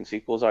the fucking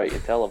sequels are. You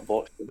can tell I've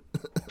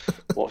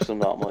watched them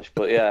that much.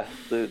 But yeah,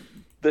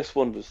 this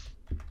one was,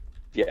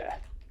 yeah,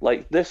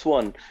 like this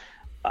one,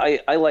 I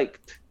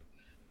liked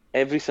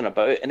everything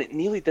about it, and it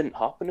nearly didn't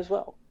happen as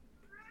well.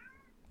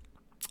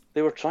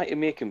 They were trying to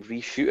make him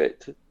reshoot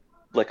it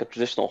like a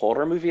traditional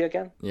horror movie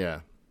again. Yeah.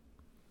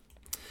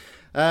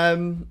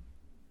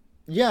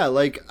 Yeah,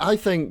 like I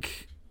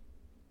think,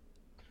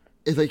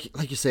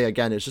 like you say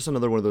again, it's just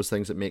another one of those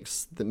things that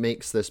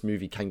makes this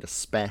movie kind of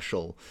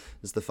special.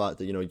 Is the fact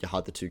that, you know, you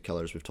had the 2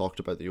 killers. We've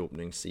talked about the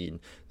opening scene.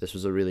 This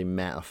was a really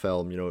meta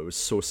film. You know, it was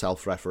so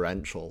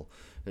self-referential.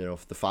 You know,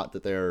 the fact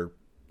that they're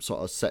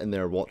sort of sitting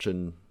there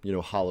watching, you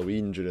know,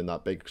 Halloween during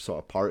that big sort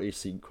of party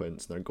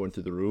sequence, and they're going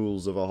through the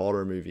rules of a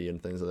horror movie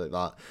and things like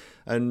that.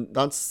 And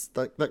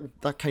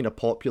that kind of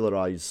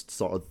popularized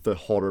sort of the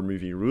horror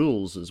movie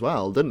rules as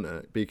well, didn't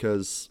it?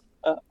 Because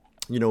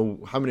you know,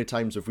 how many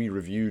times have we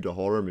reviewed a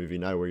horror movie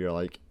now where you're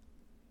like,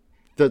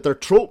 they're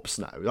tropes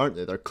now, aren't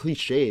they? They're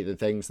cliche, the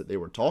things that they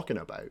were talking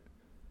about.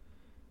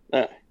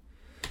 Yeah.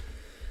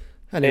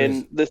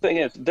 And the thing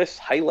is, this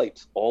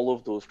highlights all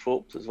of those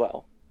tropes as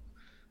well.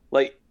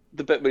 Like,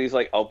 the bit where he's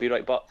like, I'll be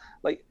right back.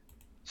 Like,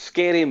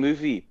 Scary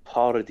Movie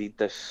parodied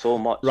this so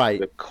much, right,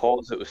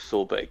 because it was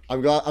so big.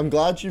 I'm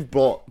glad you've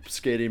brought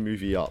Scary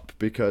Movie up,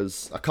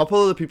 because a couple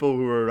of the people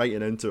who were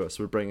writing into us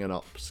were bringing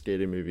up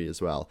Scary Movie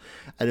as well.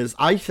 And as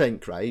I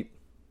think, right,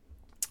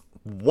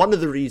 one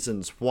of the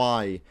reasons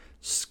why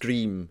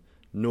Scream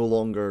no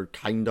longer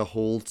kind of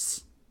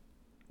holds,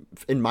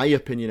 in my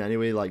opinion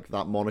anyway, like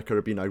that moniker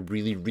of being a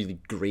really, really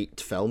great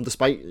film,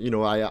 despite, you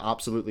know, I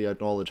absolutely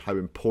acknowledge how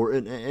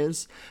important it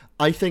is,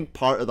 I think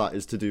part of that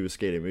is to do with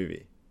Scary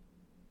Movie.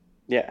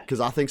 Yeah, because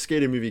I think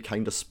Scary Movie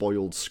kind of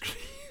spoiled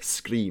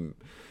Scream.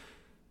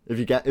 If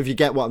you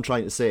get what I'm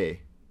trying to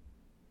say.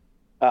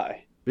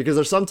 Aye. Because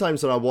there's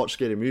sometimes when I watch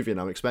Scary Movie and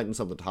I'm expecting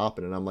something to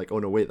happen, and I'm like, oh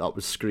no, wait, that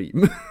was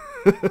Scream.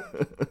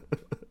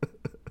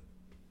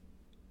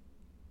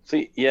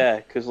 See, yeah,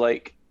 because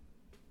like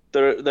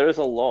there is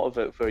a lot of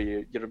it where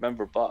you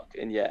remember back,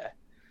 and yeah,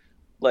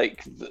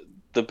 like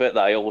the bit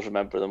that I always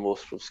remember the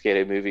most from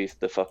scary movies,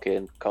 the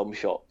fucking cum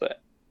shot bit.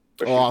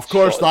 Oh, of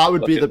course, that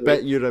would be the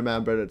bit you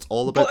remember. It's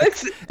all about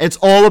it's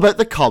all about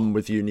the cum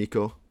with you,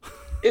 Nico.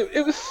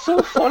 It was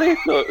so funny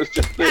though. It was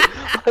just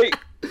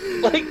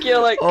like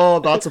you're like. Oh,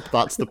 that's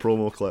the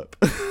promo clip.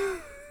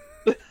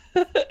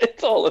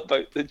 It's all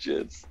about the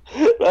jizz,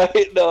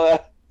 right? No,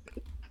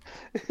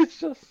 it's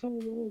just so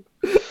long,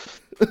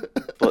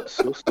 but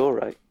so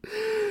right.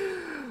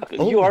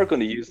 You are going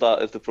to use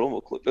that as the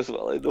promo clip as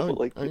well. I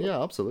know,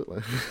 yeah,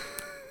 absolutely.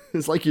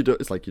 It's like you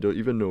don't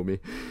even know me.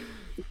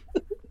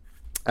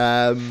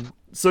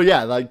 So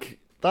yeah, like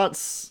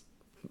that's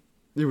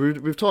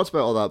we've talked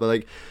about all that, but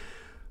like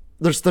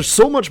there's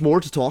so much more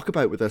to talk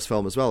about with this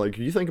film as well. Like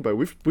you think about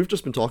we've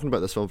just been talking about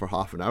this film for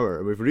half an hour,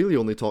 and we've really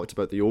only talked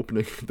about the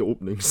opening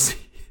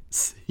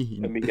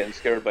scene. And me getting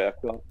scared by a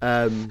cat.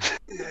 And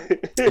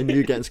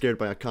you getting scared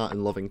by a cat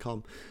and loving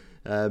cum.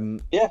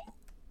 Yeah.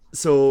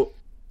 So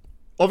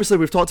obviously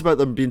we've talked about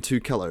them being two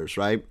killers,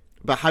 right?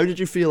 But how did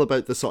you feel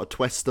about the sort of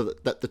twist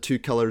that the two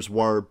killers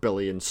were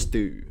Billy and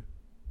Stu?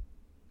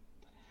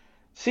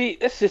 See,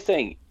 this is the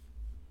thing.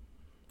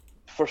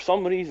 For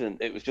some reason,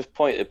 it was just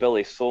pointed at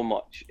Billy so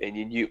much, and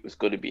you knew it was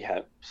going to be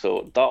him.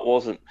 So that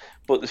wasn't.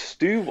 But the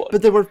Stu one.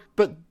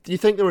 But do you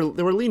think they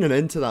were leaning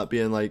into that,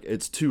 being like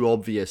it's too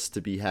obvious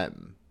to be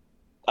him?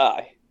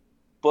 Aye,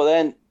 but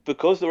then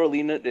because they were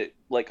leaning at it,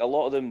 like a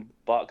lot of them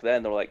back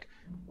then, they're like,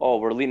 "Oh,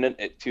 we're leaning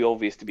it too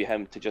obvious to be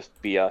him to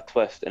just be a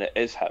twist," and it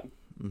is him.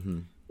 Mm-hmm.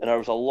 And there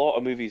was a lot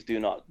of movies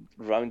doing that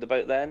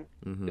roundabout then,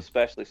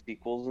 especially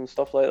sequels and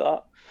stuff like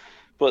that.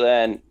 But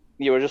then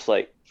you were just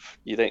like,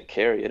 you didn't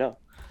care, you know.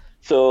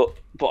 So,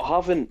 but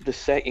having the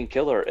second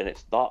killer and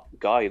it's that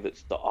guy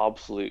that's the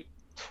absolute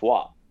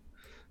twat,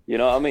 you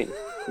know what I mean?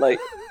 Like,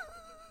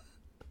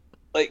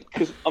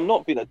 because I'm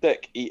not being a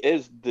dick, he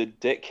is the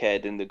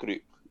dickhead in the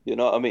group, you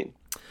know what I mean?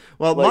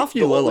 Well, like,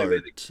 Matthew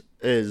Lillard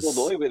is... Well,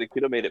 the only way they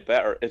could have made it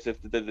better is if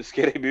they did the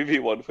Scary Movie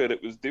one where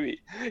it was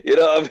Dewey, you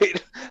know what I mean?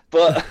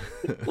 But,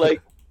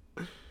 like...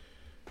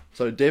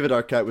 So David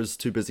Arquette was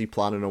too busy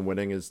planning on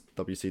winning his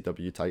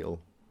WCW title.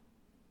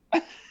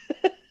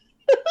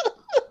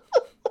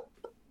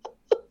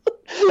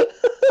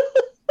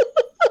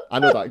 I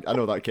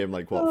know that came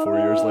like 4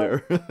 years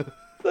later.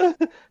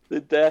 The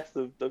death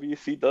of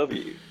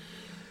WCW.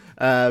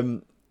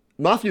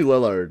 Matthew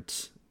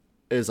Lillard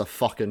is a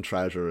fucking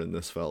treasure in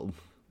this film.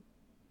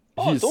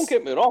 Oh, don't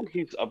get me wrong,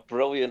 he's a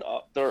brilliant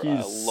actor.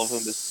 I love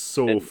him.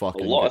 So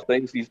fucking a lot of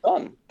things he's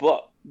done.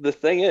 But the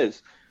thing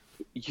is,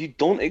 you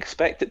don't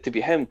expect it to be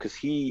him because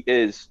he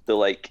is the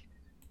like.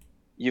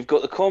 You've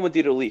got the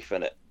comedy relief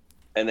in it,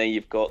 and then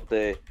you've got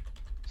the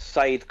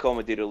side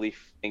comedy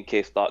relief in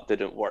case that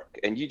didn't work,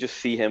 and you just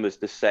see him as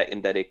the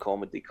secondary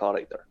comedy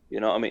character.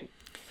 You know what I mean?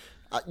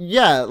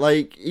 Yeah,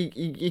 like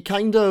he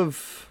kind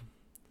of.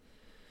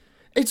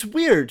 It's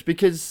weird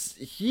because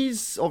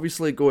he's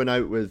obviously going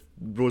out with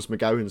Rose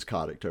McGowan's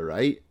character,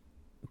 right?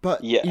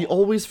 But he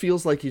always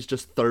feels like he's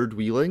just third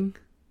wheeling.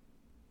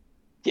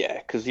 Yeah,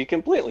 because you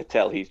completely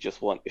tell he's just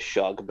wanting to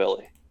shag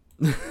Billy.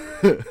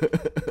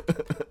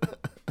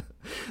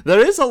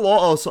 There is a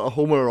lot of sort of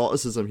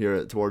homoeroticism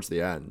here towards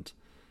the end.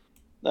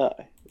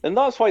 And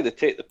that's why they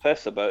take the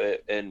piss about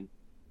it in,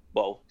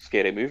 well,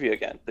 Scary Movie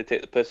again. They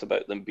take the piss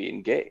about them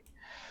being gay.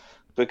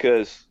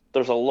 Because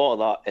there's a lot of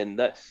that in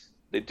this.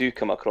 They do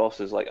come across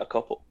as like a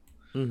couple.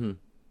 Mm-hmm.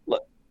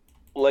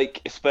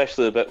 Like,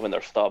 especially the bit when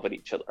they're stabbing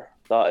each other.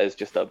 That is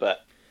just a bit.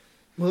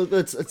 Well,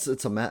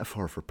 it's a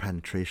metaphor for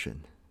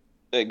penetration.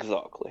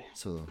 Exactly.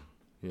 So,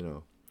 you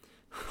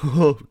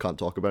know, can't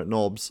talk about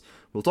knobs.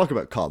 We'll talk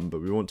about cum,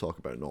 but we won't talk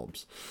about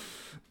knobs.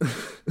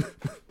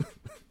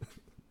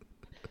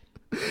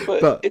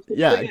 But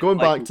yeah, going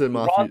back to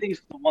Matthew.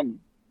 Randy's the one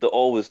that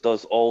always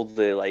does all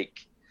the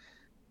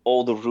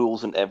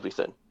rules and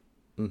everything.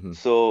 Mm-hmm.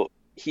 So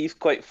he's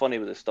quite funny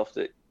with the stuff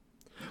that.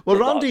 Well,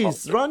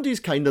 Randy's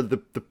kind of the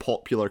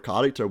popular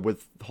character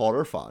with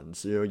horror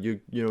fans. You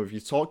know, if you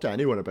talk to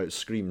anyone about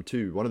Scream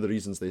 2, one of the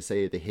reasons they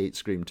say they hate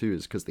Scream 2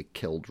 is because they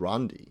killed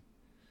Randy.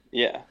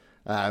 Yeah.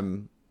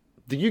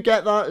 Do you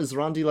get that? Is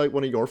Randy like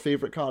one of your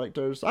favorite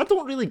characters? I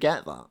don't really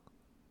get that.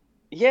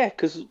 Yeah,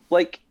 because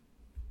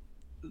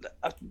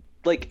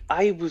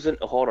I was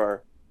into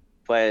horror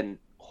when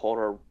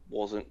horror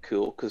wasn't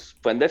cool. Because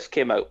when this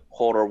came out,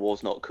 horror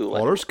was not cool.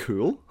 Horror's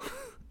cool.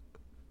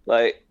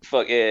 Like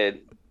fucking.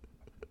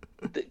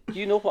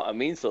 You know what I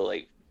mean? So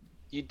like,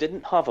 you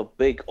didn't have a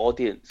big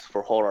audience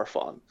for horror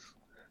fans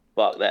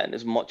back then,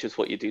 as much as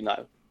what you do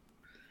now.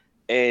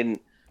 And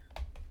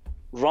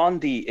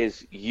Randy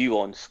is you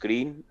on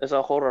screen as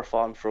a horror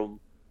fan from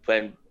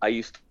when I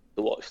used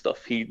to watch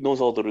stuff. He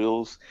knows all the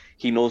rules.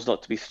 He knows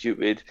not to be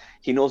stupid.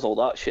 He knows all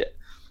that shit.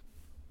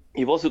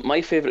 He wasn't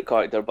my favourite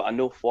character, but I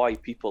know why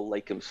people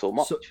like him so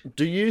much. So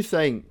do you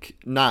think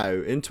now,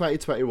 in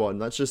 2021,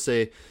 let's just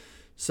say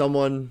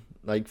someone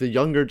like the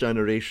younger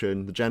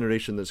generation, the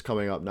generation that's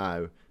coming up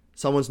now,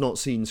 someone's not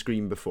seen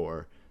Scream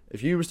before,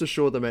 if you was to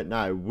show them it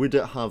now, would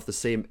it have the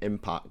same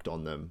impact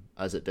on them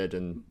as it did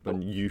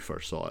when you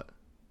first saw it?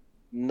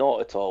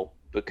 Not at all,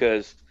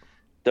 because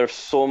there's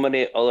so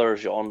many other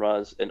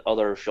genres and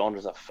other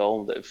genres of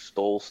film that have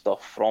stole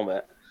stuff from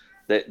it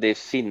that they've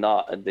seen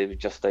that and they would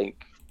just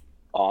think,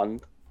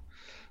 and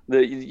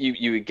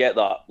you would get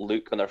that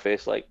look on their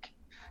face, like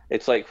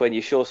it's like when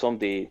you show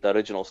somebody the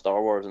original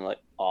Star Wars and like,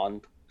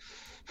 and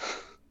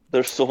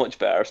there's so much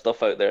better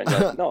stuff out there, and you're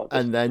like, no,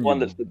 and then one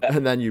you, that's the best.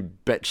 and then you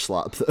bitch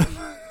slap them.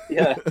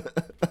 Yeah.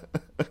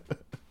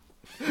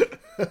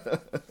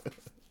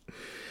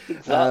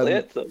 Exactly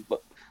it.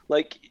 But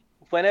like,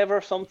 whenever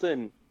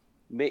something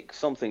makes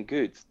something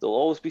good, there'll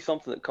always be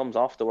something that comes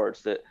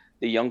afterwards that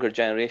the younger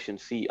generation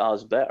see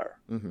as better.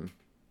 Mm-hmm.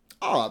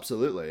 Oh,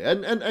 absolutely.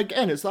 And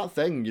again, it's that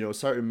thing, you know,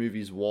 certain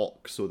movies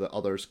walk so that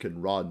others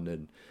can run,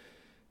 and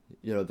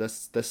you know,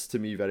 this to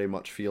me very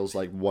much feels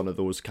like one of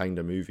those kind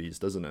of movies,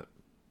 doesn't it?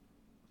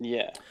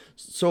 Yeah.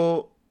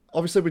 So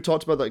obviously we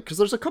talked about that because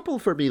there's a couple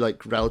for me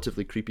like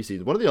relatively creepy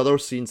scenes. One of the other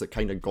scenes that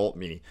kind of got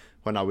me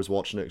when I was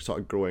watching it sort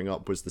of growing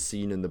up was the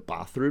scene in the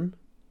bathroom.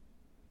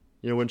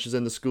 You know, when she's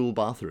in the school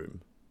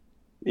bathroom.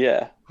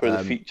 Yeah, where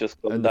the feet just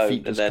come and down. The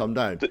feet just come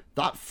down.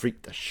 That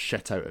freaked the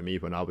shit out of me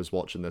when I was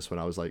watching this when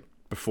I was like,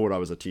 before I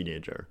was a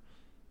teenager.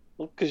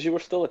 Well, because you were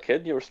still a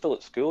kid, you were still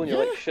at school, and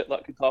you're like, shit,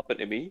 that could happen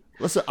to me.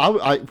 Listen,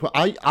 but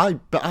I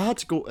had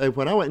to go,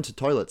 when I went into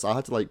toilets, I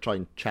had to like try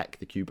and check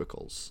the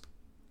cubicles.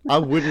 I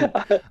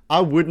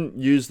wouldn't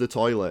use the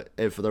toilet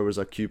if there was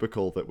a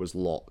cubicle that was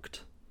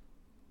locked.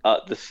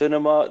 At the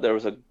cinema, there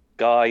was a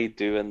guy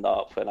doing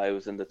that when I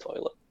was in the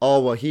toilet. Oh,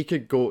 well, he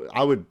could go,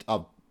 I would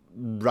have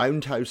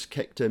roundhouse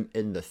kicked him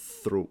in the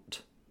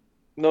throat.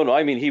 No,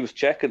 I mean, he was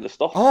checking the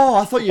stuff. Oh,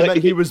 I thought you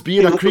meant he was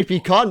being a creepy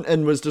cunt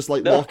and was just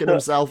like locking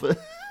himself in.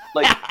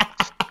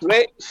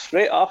 Like,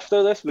 straight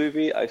after this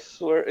movie, I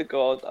swear to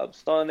God, I'm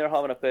standing there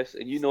having a piss,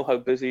 and you know how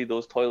busy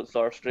those toilets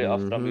are straight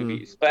after a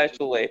movie,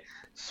 especially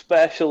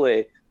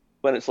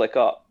when it's like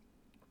that.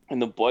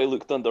 And the boy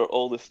looked under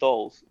all the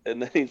stalls,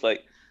 and then he's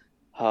like,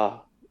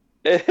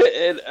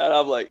 and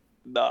I'm like,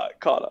 nah,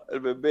 can't.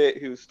 And my mate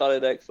who was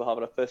standing next to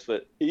having a piss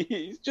with,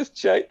 he's just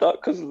checked that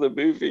because of the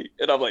movie,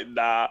 and I'm like,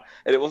 nah.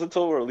 And it wasn't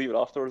until we were leaving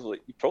afterwards,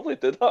 like, you probably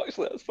did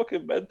actually. That's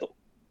fucking mental.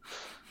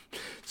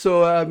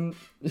 So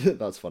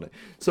that's funny.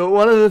 So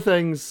one of the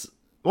things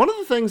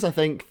I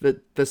think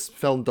that this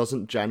film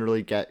doesn't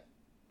generally get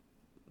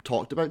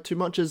talked about too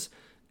much is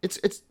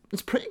it's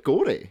pretty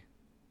gory.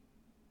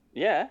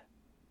 Yeah.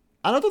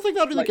 And I don't think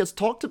that really gets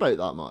talked about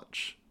that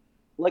much.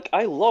 Like,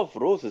 I love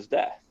Rose's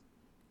death.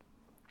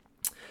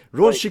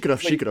 Rose, she could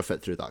have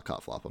fit through that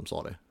cat flap. I'm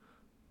sorry.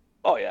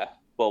 Oh yeah.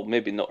 Well,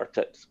 maybe not her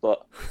tits,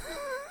 but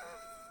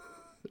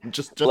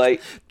just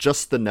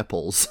the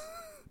nipples.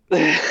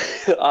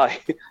 Aye,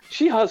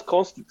 she has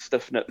constant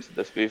stiff nips in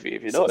this movie.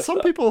 If you notice, some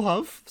people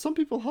have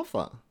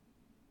that.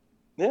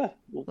 Yeah,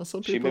 well,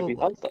 some she people maybe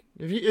has that.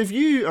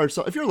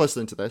 If you're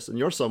listening to this and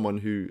you're someone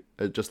who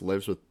just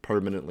lives with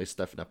permanently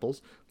stiff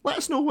nipples, let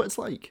us know what it's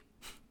like.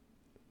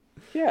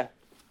 Yeah,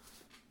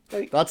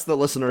 like, that's the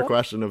listener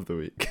question of the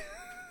week.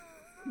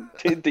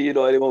 Do you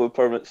know anyone with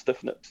permanent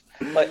stiff nips?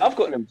 Like, I've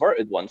got an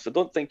inverted one, so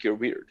don't think you're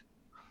weird.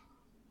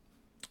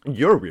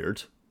 You're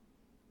weird.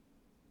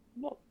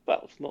 Well,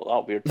 it's not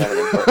that weird to have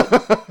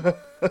an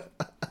inverted.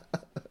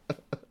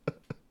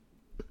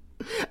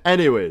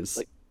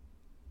 Anyways,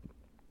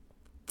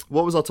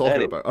 what was I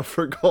talking about? I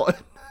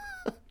forgot.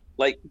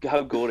 Like,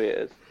 how gory it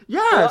is. Yeah,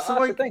 well, so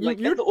like,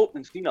 in the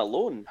opening scene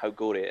alone, how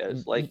gory it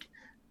is. Like,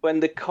 when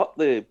they cut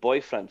the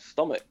boyfriend's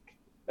stomach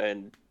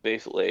and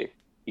basically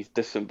he's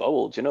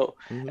disemboweled, you know.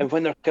 Mm-hmm. And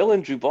when they're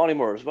killing Drew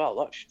Barrymore as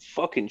well,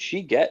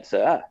 she gets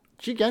it.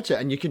 She gets it,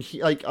 and you can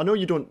hear, like, I know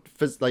you don't,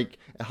 like,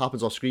 it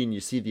happens off screen,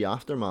 you see the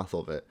aftermath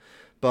of it,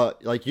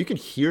 but, like, you can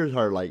hear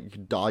her,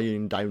 like,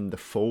 dying down the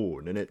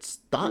phone, and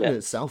in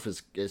itself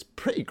is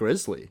pretty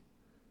grisly.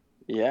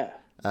 Yeah.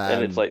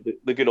 And it's like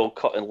the good old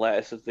cutting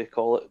lettuce, as they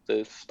call it,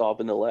 the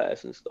stabbing the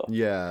lettuce and stuff.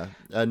 Yeah,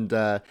 and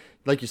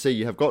like you say,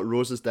 you have got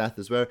Rose's death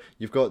as well.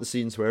 You've got the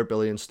scenes where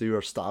Billy and Stu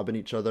are stabbing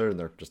each other, and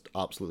they're just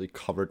absolutely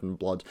covered in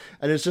blood.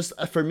 And it's just,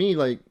 for me,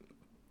 like,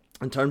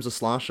 in terms of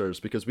slashers,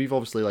 because we've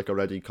obviously like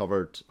already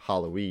covered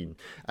Halloween,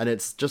 and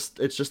it's just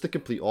the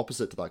complete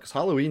opposite to that, because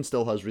Halloween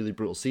still has really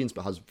brutal scenes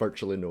but has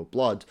virtually no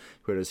blood,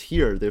 whereas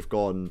here they've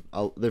gone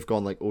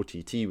like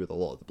OTT with a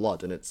lot of the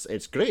blood, and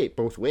it's great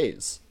both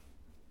ways.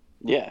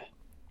 Yeah,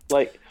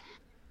 like,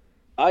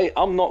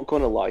 I'm not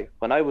gonna lie,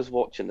 when I was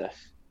watching this,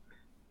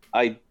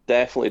 I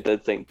definitely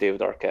did think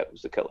David Arquette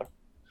was the killer.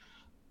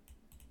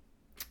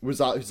 Was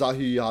that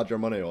who you had your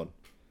money on?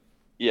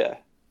 Yeah.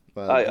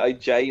 I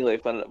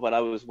genuinely, when I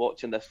was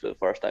watching this for the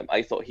first time,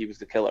 I thought he was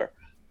the killer,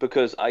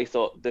 because I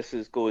thought this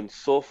is going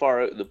so far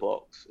out of the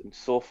box and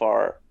so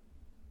far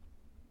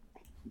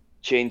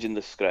changing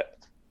the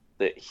script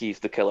that he's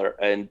the killer.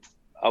 And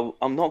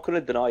I'm not going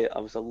to deny it, I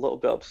was a little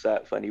bit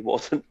upset when he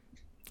wasn't.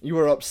 You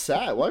were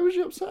upset? Why was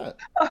you upset?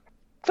 I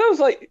was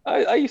like,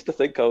 I used to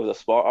think I was a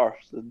smart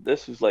arse.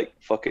 This was like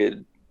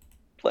fucking,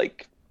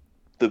 like,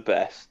 the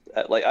best.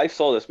 Like, I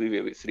saw this movie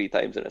about 3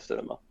 times in a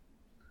cinema,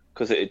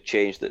 because it had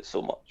changed it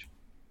so much.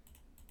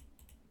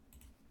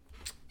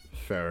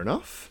 Fair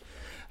enough.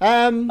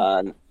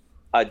 And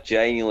I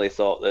genuinely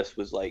thought this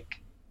was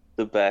like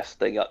the best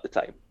thing at the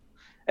time.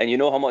 And you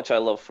know how much I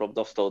love From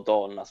Dusk Till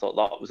Dawn. I thought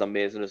that was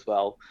amazing as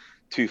well.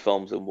 2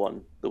 films in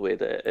one, the way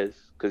that it is,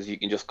 because you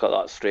can just cut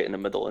that straight in the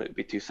middle and it would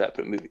be 2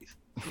 separate movies.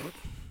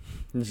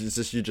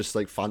 You just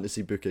like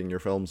fantasy booking your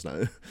films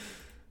now.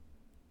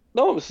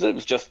 No, it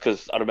was just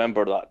because I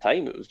remember that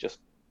time. It was just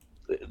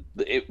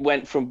it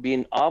went from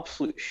being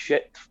absolute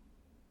shit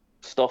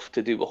stuff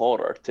to do with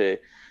horror to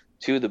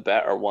 2 of the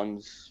better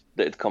ones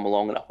that had come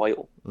along in a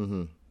while.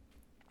 Mm-hmm.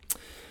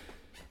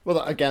 Well,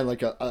 again,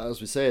 like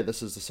as we say,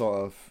 this is the sort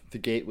of the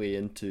gateway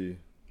into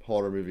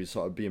horror movies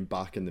sort of being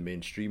back in the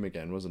mainstream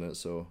again, wasn't it?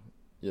 So,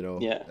 you know,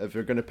 if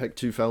you're going to pick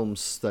 2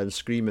 films, then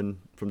Scream and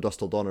From Dusk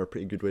Till Dawn are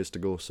pretty good ways to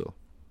go. So,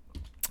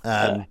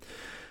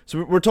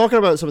 so we're talking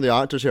about some of the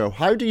actors here.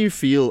 How do you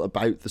feel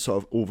about the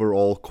sort of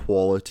overall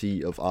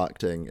quality of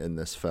acting in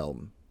this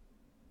film?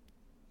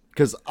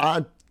 Because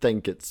I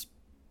think it's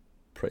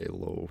pretty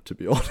low, to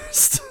be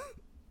honest.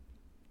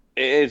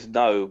 It is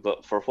now,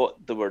 but for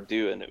what they were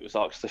doing, it was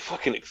actually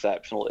fucking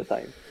exceptional at the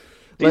time.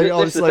 Like,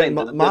 honestly,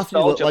 Matthew,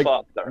 like,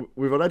 factor.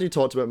 We've already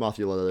talked about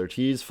Matthew Lillard.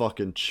 He's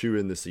fucking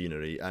chewing the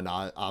scenery, and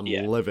I'm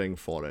living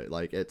for it.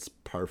 Like, it's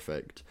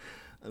perfect.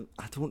 And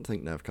I don't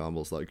think Neve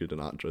Campbell's that good an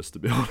actress, to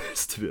be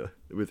honest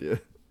with you.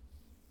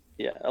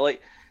 Yeah,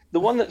 like, the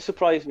one that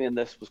surprised me in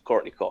this was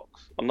Courtney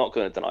Cox. I'm not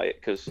going to deny it,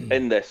 because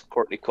in this,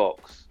 Courtney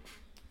Cox,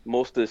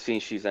 most of the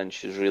scenes she's in,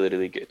 she's really,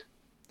 really good.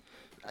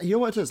 You know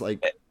what it is?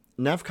 Like,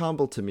 Neve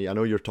Campbell to me, I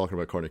know you're talking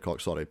about Courtney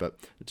Cox, sorry, but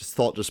just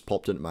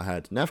popped into my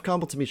head. Neve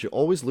Campbell to me, she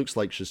always looks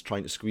like she's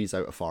trying to squeeze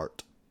out a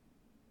fart.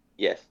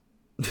 Yes.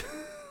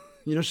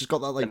 You know, she's got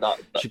that, like,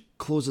 she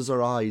closes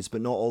her eyes,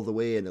 but not all the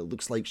way, and it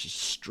looks like she's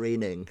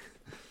straining.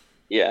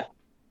 Yeah.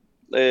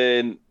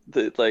 And,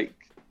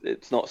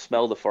 it's not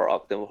smell the fart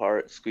acting with her,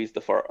 it's squeeze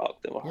the fart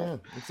acting with her.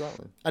 Yeah,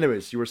 exactly.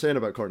 Anyways, you were saying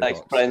about Courtney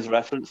Cox. Friends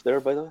reference there,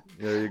 by the way.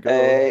 There you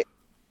go.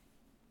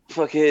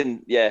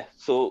 Fucking yeah.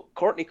 So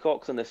Courtney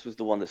Cox in this was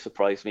the one that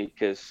surprised me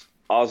because,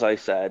 as I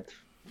said,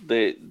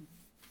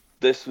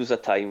 this was a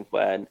time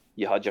when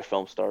you had your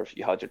film stars,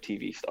 you had your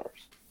TV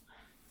stars.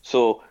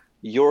 So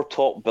your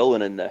top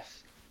billing in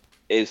this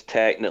is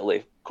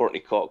technically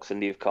Courtney Cox and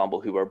Neve Campbell,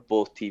 who were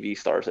both TV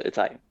stars at the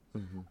time,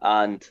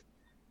 and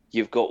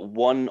you've got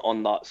one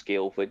on that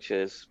scale, which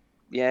is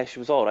she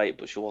was all right,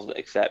 but she wasn't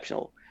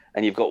exceptional,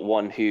 and you've got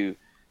one who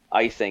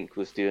I think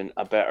was doing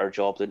a better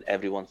job than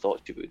everyone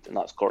thought she would, and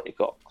that's Courtney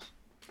Cox.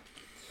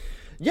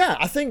 Yeah,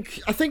 I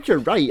think you're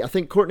right. I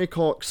think Courtney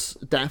Cox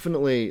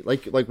definitely,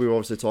 like we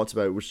obviously talked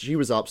about, she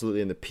was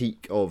absolutely in the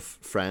peak of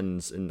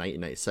Friends in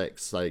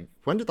 1996. Like,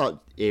 when did that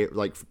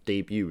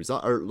debut? Was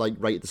that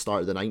right at the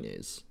start of the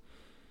 90s?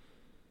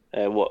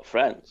 What,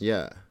 Friends?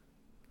 Yeah.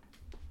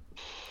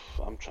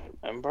 I'm trying to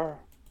remember.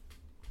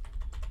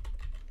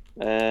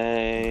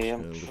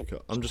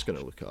 I'm just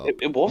gonna look it up.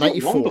 It wasn't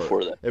 94. Long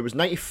before that. It was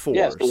 94.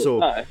 Yeah,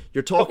 so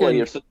you're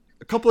talking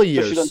a couple of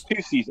years. So she'd done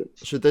 2 seasons.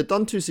 So they'd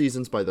done 2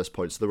 seasons by this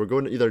point. So they were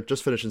going to either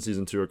just finishing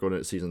season 2 or going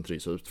into season 3.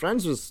 So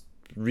Friends was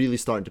really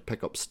starting to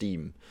pick up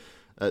steam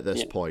at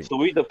this point. So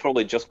we'd have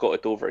probably just got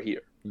it over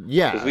here.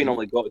 Yeah, because we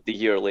normally got it the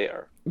year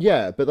later.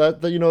 Yeah,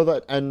 but that you know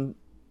that, and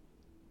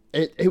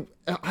you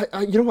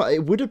know what?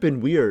 It would have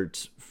been weird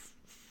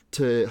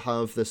to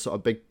have this sort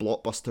of big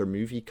blockbuster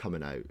movie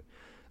coming out,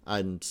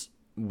 and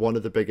one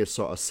of the biggest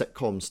sort of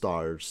sitcom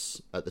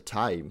stars at the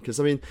time. Because,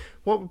 I mean,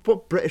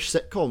 what British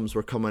sitcoms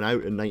were coming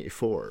out in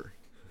 94?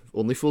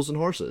 Only Fools and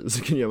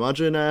Horses. Can you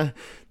imagine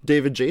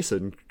David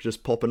Jason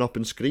just popping up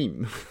in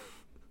Scream?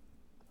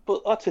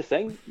 But that's the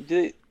thing.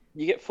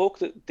 You get folk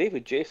that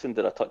David Jason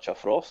did A Touch of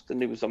Frost, and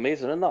he was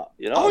amazing in that.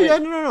 You know? Oh, yeah,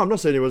 no. I'm not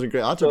saying he wasn't a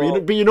great actor,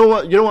 but you know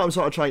what I'm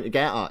sort of trying to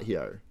get at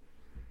here?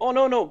 Oh,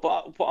 no.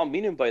 But what I'm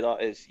meaning by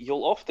that is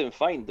you'll often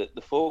find that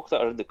the folk that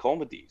are in the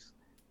comedies,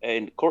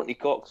 and Courtney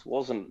Cox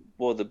wasn't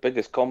one of the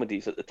biggest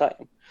comedies at the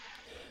time.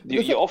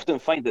 You often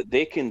find that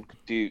they can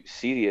do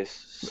serious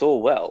so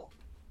well.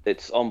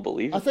 It's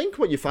unbelievable. I think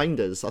what you find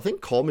is,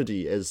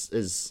 comedy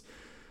is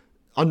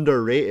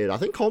underrated. I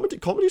think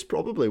comedy is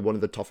probably one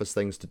of the toughest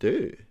things to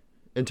do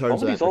in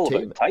terms Comedy's of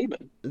entertainment. All about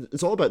timing.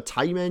 It's all about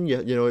timing.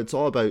 You know, it's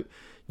all about,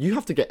 you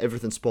have to get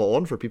everything spot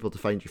on for people to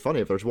find you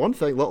funny. If there's one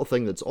little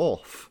thing that's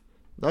off,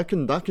 that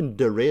can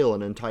derail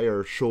an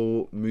entire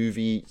show,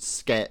 movie,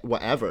 sketch,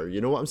 whatever.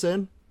 You know what I'm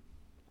saying?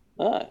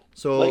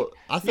 So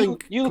I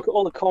think you look at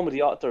all the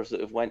comedy actors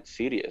that have went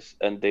serious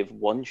and they've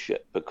won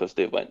shit because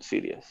they went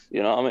serious.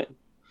 You know what I mean?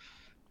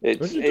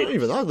 It's not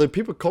even that.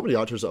 The comedy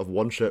actors that have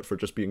won shit for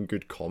just being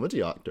good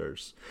comedy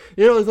actors.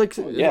 You know,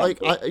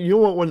 you know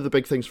what? One of the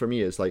big things for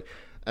me is like,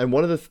 and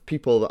one of the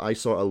people that I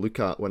sort of look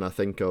at when I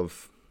think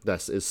of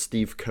this is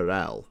Steve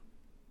Carell.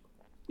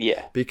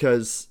 Yeah.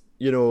 Because,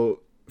 you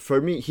know,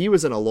 for me, he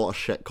was in a lot of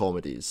shit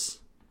comedies,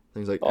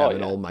 things like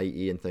Evan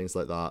Almighty and things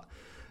like that.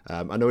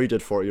 I know he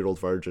did 40-Year-Old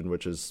Virgin,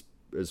 which is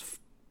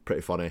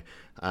pretty funny.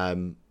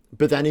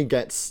 But then he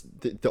gets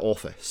the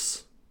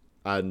Office,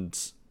 and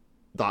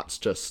that's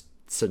just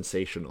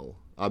sensational.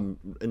 I'm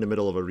in the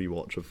middle of a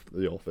rewatch of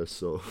The Office,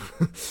 so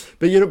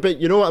but you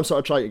know what I'm sort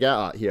of trying to get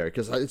at here,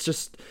 because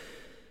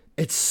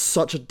It's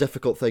such a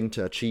difficult thing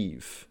to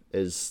achieve,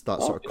 is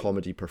that sort of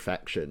comedy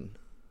perfection.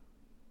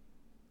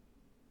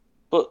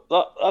 But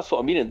that's what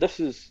I mean. And this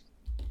is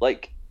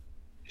like,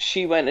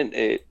 she went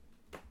into.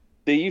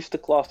 They used to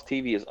class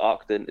TV as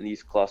acting, and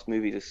these class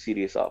movies as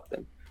serious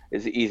acting.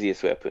 Is the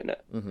easiest way of putting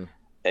it. Mm-hmm.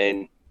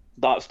 And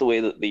that's the way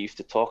that they used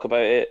to talk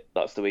about it.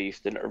 That's the way you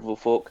used to interview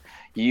folk.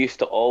 You used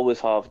to always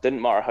have,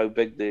 didn't matter how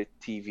big the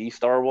TV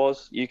star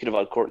was, you could have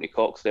had Courtney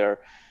Cox there.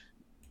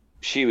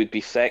 She would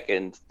be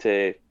second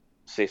to,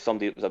 say,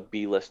 somebody that was a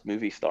B-list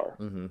movie star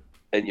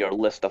in your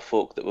list of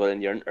folk that were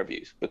in your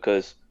interviews,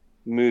 because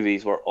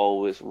movies were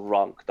always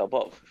ranked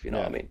above, if you know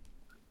what I mean.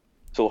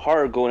 So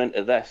her going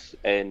into this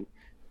and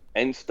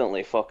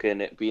instantly fucking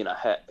it being a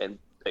hit and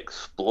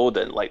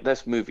exploding, like,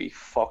 this movie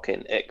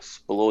fucking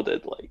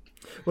exploded, like.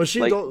 Well,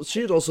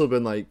 she'd also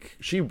been like,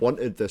 she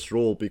wanted this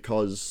role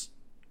because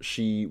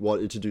she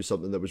wanted to do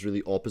something that was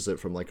really opposite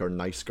from like her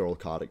nice girl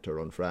character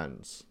on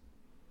Friends.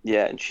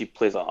 Yeah, and she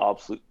plays an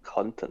absolute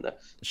cunt in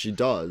this. She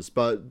does,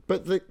 but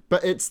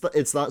it's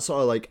that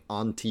sort of like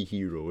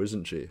anti-hero,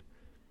 isn't she?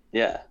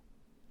 Yeah.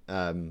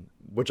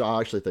 Which I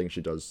actually think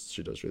she does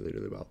really,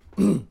 really well.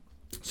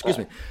 Excuse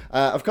me.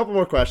 I have a couple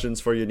more questions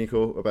for you,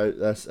 Nico, about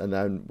this, and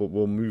then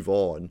we'll move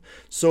on.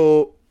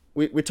 So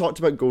we talked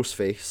about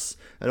Ghostface,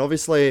 and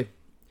obviously,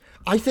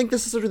 I think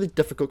this is a really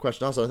difficult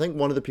question also. I think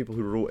one of the people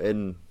who wrote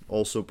in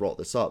also brought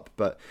this up,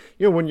 but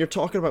you know, when you're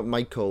talking about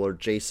Michael or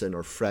Jason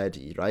or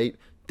Freddy, right?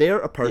 They're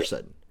a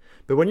person,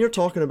 but when you're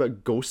talking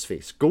about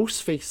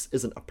Ghostface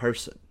isn't a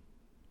person.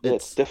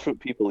 It's different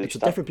people. It's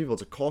different people.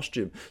 It's a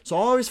costume. So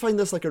I always find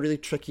this like a really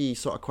tricky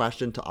sort of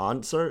question to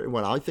answer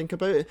when I think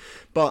about it.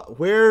 But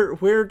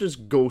where does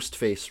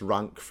Ghostface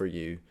rank for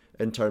you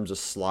in terms of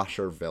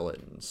slasher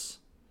villains?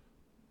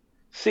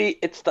 See,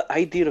 it's the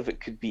idea of it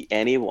could be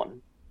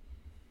anyone.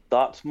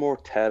 That's more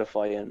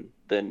terrifying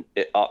than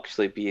it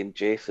actually being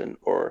Jason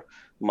or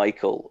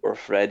Michael or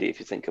Freddy, if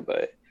you think about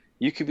it.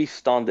 You could be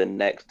standing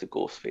next to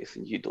Ghostface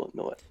and you don't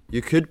know it.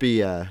 You could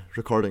be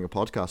recording a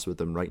podcast with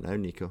them right now,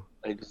 Nico.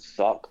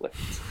 Exactly.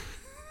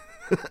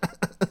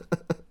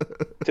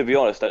 To be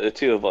honest, out of the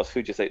two of us,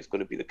 who do you think is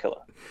going to be the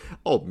killer?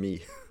 Oh,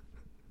 me.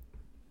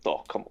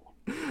 Oh, come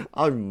on.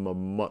 I'm a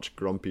much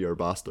grumpier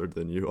bastard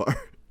than you are.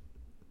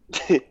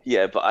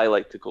 Yeah, but I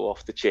like to go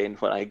off the chain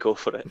when I go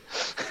for it.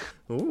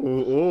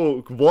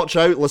 Oh, watch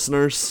out,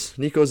 listeners.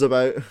 Nico's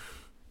about.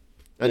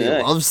 And he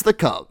loves the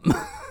cup.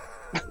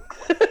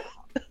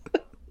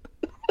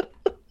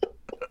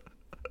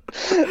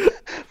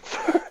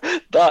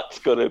 That's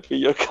gonna be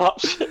your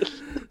caption.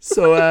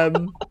 So that's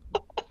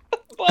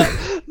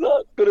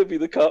gonna be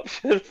the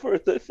caption for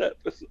this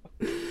episode.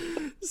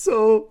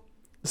 So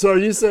are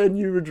you saying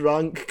you would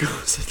rank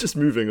just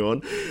moving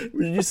on,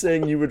 were you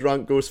saying you would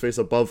rank Ghostface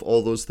above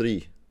all those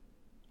three?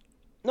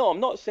 No, I'm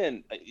not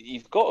saying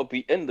you've got to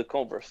be in the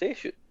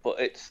conversation, but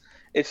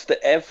it's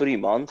the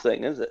everyman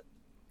thing, is it?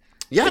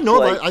 Yeah, it's no,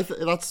 like...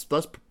 that's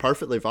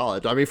perfectly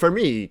valid. I mean, for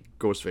me,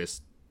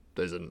 Ghostface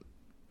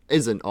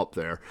isn't up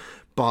there,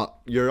 but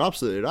you're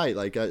absolutely right.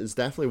 Like, it's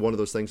definitely one of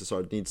those things that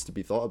sort of needs to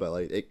be thought about.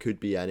 Like, it could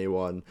be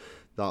anyone.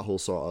 That whole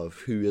sort of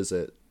who is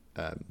it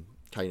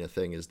kind of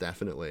thing is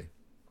definitely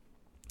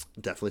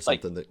something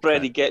like, that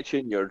Freddy gets you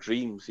in your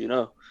dreams. You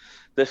know,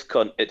 this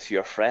cunt, it's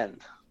your friend.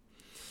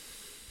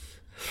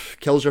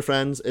 Kills your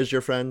friends, is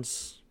your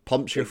friends,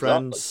 pumps your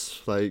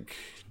friends, like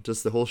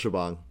just the whole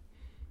shebang.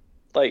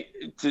 Like,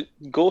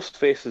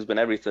 Ghostface has been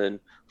everything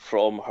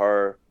from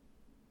her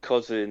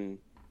cousin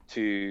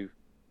to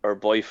her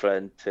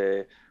boyfriend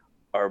to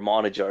her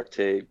manager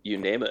to you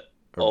name it.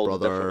 Her all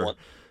brother. The different ones.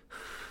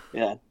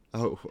 Yeah.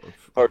 Oh.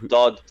 Her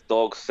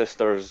dog's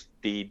sister's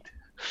deed.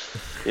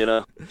 You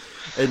know.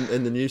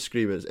 In the new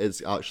Scream,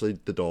 it's actually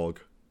the dog.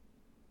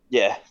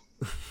 Yeah.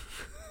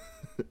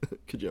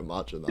 Could you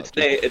imagine that?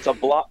 It's a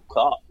black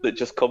cat that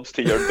just comes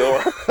to your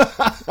door.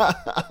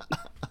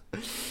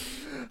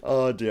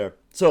 Oh dear.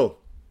 So,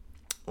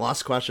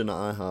 last question that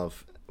I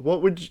have: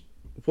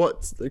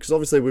 because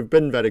obviously we've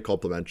been very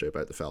complimentary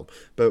about the film,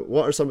 but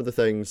what are some of the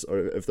things, or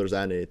if there's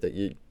any, that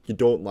you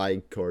don't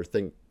like or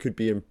think could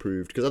be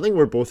improved? Because I think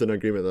we're both in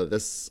agreement that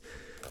this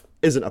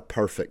isn't a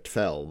perfect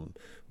film.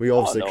 We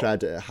obviously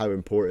credit how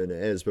important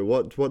it is, but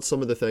what's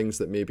some of the things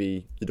that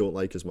maybe you don't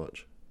like as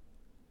much?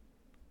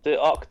 The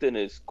acting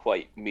is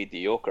quite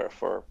mediocre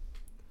for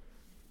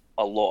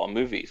a lot of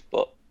movies,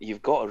 but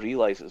you've got to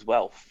realise as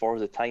well, for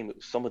the time, it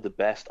was some of the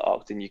best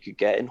acting you could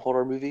get in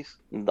horror movies,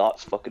 and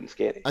that's fucking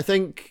scary. I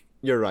think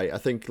you're right. I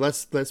think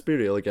let's be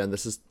real again.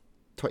 This is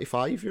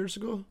 25 years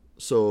ago,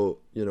 so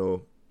you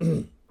know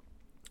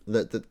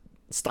the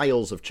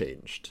styles have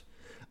changed,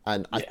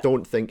 and I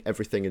don't think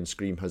everything in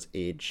Scream has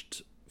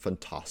aged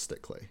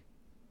fantastically.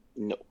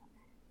 No.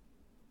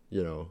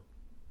 You know.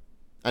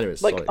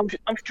 Anyways, like, sorry.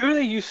 I'm sure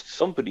they used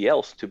somebody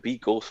else to be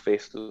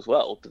Ghostface as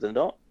well, did they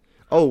not?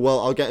 Oh well,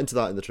 I'll get into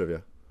that in the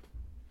trivia.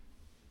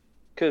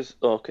 Because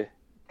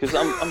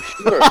I'm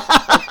sure.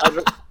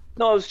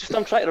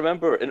 I'm trying to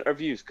remember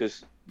interviews,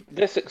 because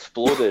this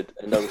exploded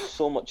and there was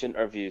so much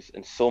interviews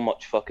and so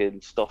much fucking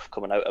stuff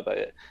coming out about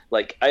it.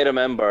 Like, I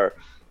remember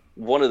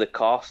one of the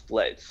cast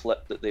let it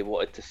slip that they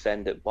wanted to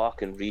send it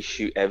back and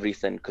reshoot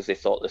everything because they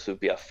thought this would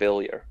be a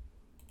failure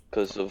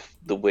because of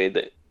the way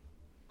that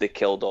they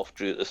killed off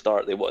Drew at the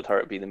start. They wanted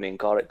her to be the main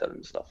character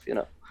and stuff, you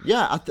know.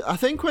 Yeah, I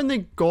think when they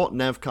got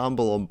Neve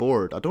Campbell on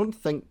board, I don't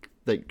think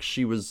like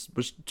she was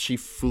she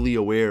fully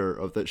aware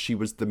of that she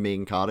was the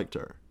main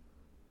character.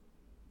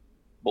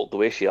 Well, the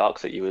way she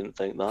acts it, you wouldn't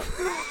think that.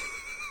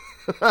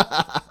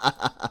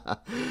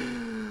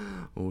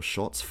 Oh,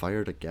 shots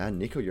fired again.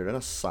 Nico, you're in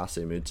a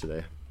sassy mood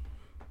today.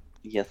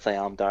 Yes, I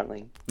am,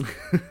 darling.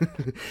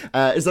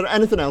 Is there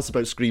anything else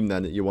about Scream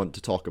then that you want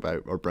to talk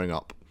about or bring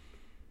up?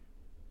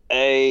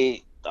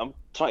 I'm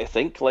trying to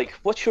think. Like,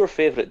 what's your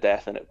favourite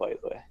death in it, by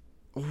the way?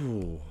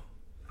 Ooh.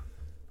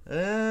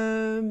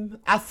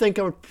 I think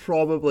I would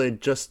probably,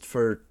 just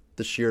for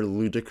the sheer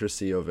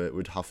ludicrousy of it,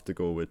 would have to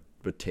go with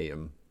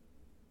Tatum.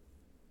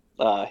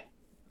 Aye.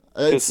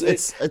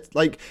 It's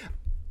like,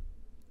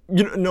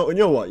 you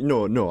know what?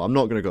 No, I'm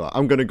not gonna go that.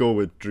 I'm gonna go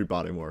with Drew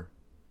Barrymore.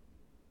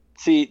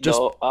 See,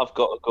 no, I've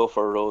got to go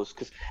for Rose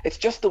because it's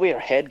just the way her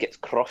head gets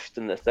crushed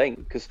in the thing.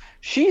 Because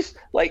she's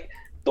like,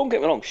 don't get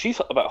me wrong, she's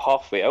about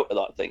halfway out of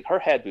that thing. Her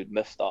head would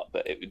miss that,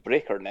 but it would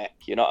break her neck.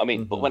 You know what I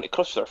mean? Mm-hmm. But when it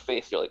crushes her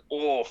face, you're like,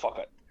 oh fuck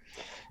it.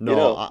 No, you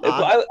know?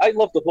 I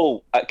love the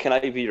whole "can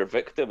I be your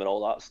victim" and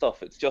all that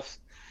stuff. It's just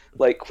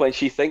like when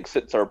she thinks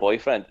it's her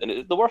boyfriend,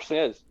 and the worst thing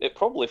is, it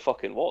probably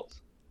fucking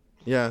was.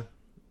 Yeah.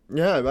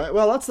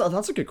 Well,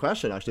 that's a good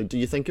question actually. Do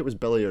you think it was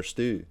Billy or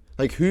Stu?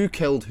 Like, who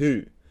killed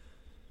who?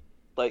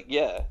 Like,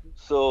 yeah.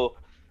 So,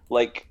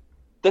 like,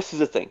 this is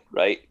the thing,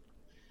 right?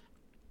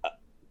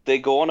 They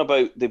go on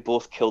about they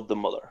both killed the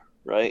mother,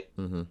 right?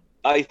 Mm-hmm.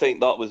 I think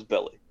that was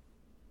Billy.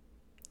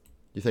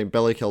 You think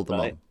Billy killed the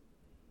mom?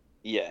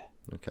 Yeah.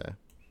 Okay.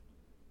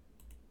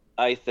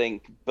 I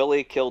think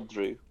Billy killed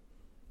Drew.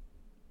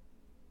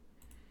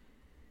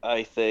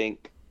 I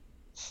think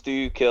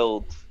Stu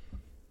killed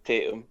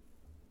Tatum.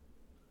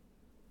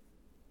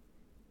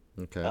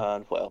 Okay.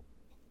 And well,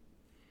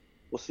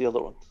 what's the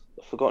other ones?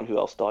 I've forgotten who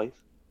else dies.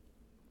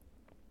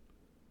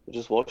 I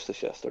just watched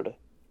this yesterday.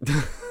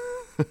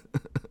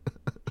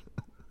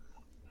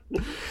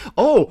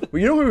 Oh,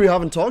 well, you know who we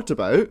haven't talked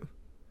about?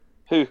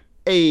 Who?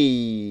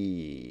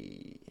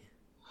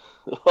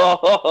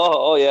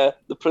 Oh yeah,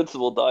 the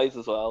principal dies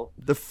as well.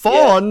 The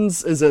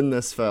Fonz is in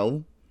this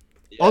film.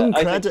 Yeah,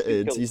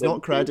 uncredited. He's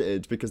not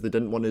credited because they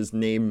didn't want his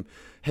name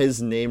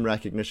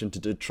recognition to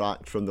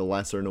detract from the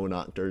lesser known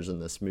actors in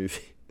this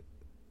movie.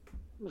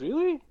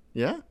 Really?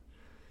 Yeah.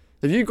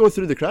 If you go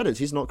through the credits,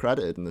 he's not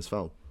credited in this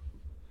film.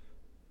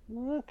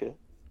 Okay.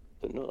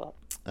 Didn't know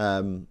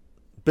that.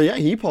 But yeah,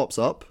 he pops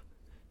up.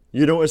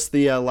 You notice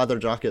the leather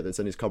jacket that's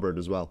in his cupboard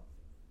as well.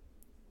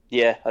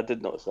 Yeah, I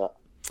did notice that.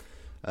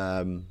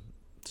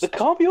 The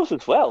cameos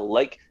as well.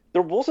 Like,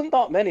 there wasn't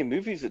that many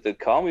movies that did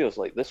cameos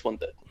like this one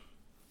did.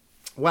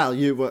 Well,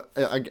 you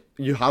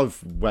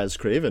have Wes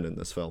Craven in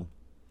this film.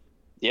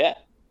 Yeah.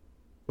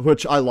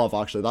 Which I love,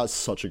 actually. That's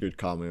such a good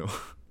cameo.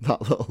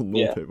 That little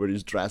moment where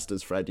he's dressed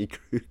as Freddy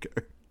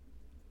Krueger.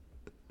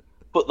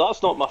 But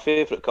that's not my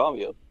favourite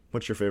cameo.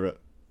 What's your favourite?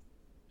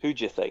 Who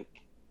do you think?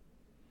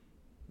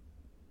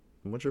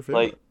 What's your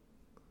favourite?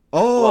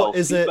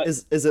 Is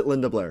it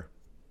Linda Blair?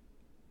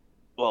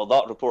 Well,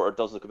 that reporter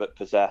does look a bit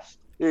possessed.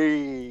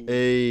 Hey,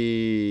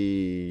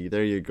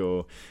 there you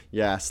go.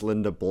 Yes,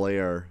 Linda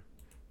Blair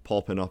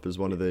popping up as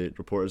one of the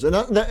reporters. And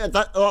all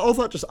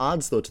that just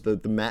adds, though, to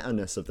the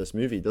meta-ness of this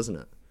movie, doesn't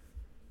it?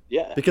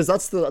 Yeah. Because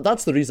that's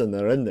the reason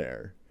they're in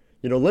there.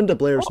 You know, Linda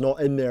Blair's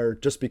not in there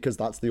just because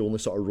that's the only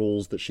sort of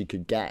roles that she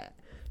could get.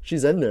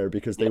 She's in there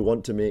because they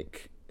want to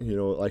make, you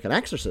know, like an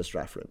Exorcist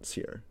reference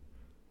here.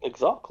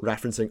 Exactly.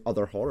 Referencing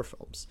other horror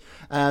films.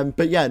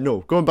 But yeah,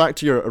 no, going back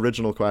to your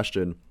original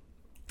question.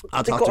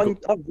 They got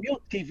a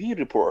real TV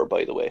reporter,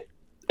 by the way,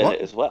 in it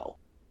as well.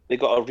 They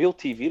got a real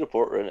TV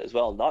reporter in it as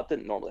well. That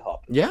didn't normally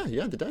happen. Yeah,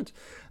 they did.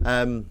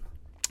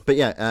 But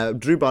yeah,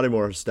 Drew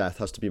Barrymore's death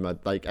has to be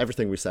like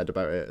everything we said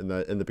about it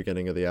in the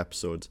beginning of the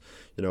episode.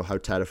 You know, how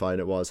terrifying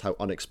it was, how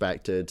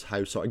unexpected,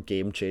 how sort of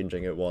game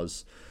changing it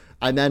was,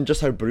 and then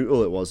just how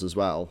brutal it was as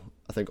well.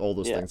 I think all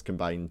those things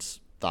combined,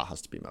 that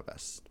has to be my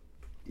best.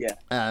 Yeah.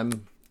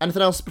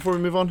 Anything else before we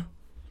move on?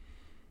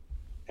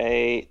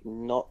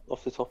 Not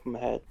off the top of my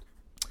head.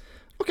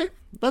 Okay,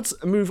 let's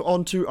move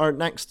on to our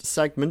next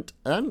segment,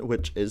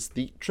 which is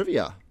the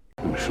trivia.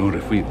 I'm sure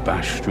if we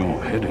bashed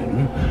your head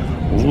in,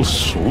 all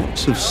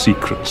sorts of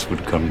secrets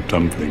would come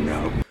tumbling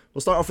out.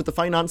 We'll start off with the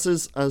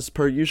finances. As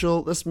per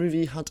usual, this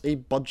movie had a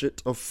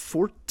budget of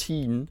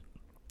 $14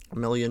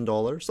 million.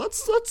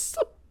 That's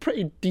a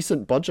pretty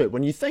decent budget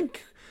when you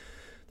think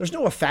there's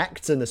no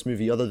effects in this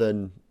movie other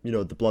than, you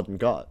know, the blood and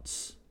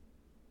guts.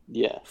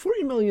 Yeah.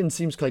 40 million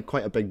seems like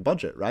quite a big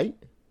budget, right?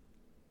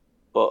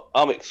 But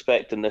I'm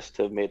expecting this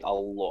to have made a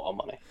lot of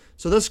money.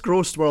 So this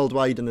grossed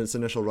worldwide in its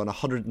initial run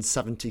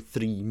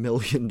 $173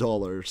 million.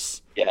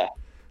 Yeah.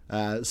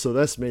 So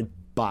this made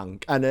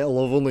bank, and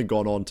it'll have only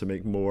gone on to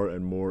make more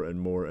and more and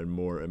more and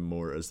more and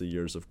more as the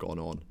years have gone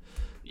on.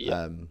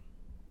 Yeah.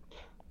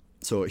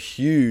 So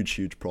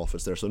huge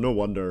profits there. So no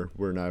wonder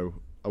we're now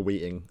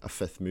awaiting a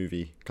 5th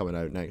movie coming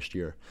out next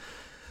year.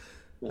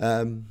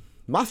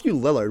 Matthew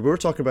Lillard, we were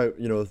talking about,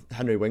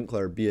 Henry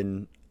Winkler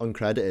being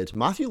uncredited.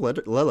 Matthew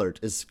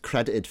Lillard is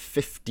credited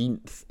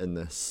 15th in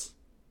this.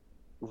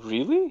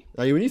 Really?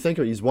 Like, when you think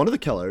of it, he's one of the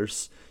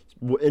killers.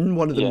 In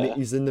one of the,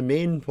 he's in the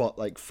main,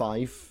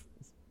 5,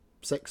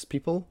 6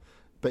 people,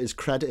 but he's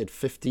credited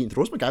 15th.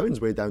 Rose McGowan's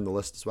way down the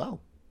list as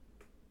well.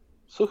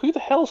 So who the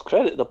hell's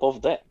credited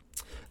above them?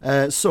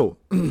 So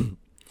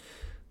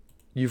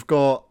you've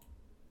got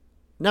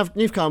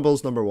Neve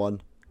Campbell's number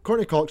 1,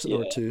 Courtney Cox at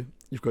number 2.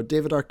 You've got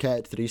David Arquette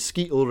at 3,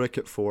 Skeet Ulrich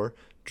at 4,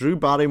 Drew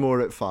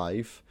Barrymore at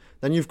 5.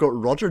 Then you've got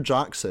Roger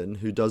Jackson,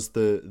 who does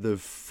the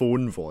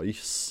phone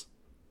voice.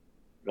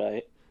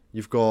 Right.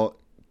 You've got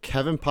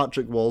Kevin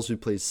Patrick Walls, who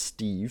plays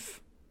Steve,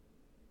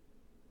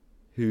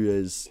 who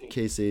is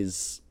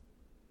Casey's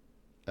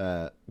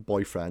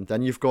boyfriend.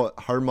 Then you've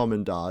got her mum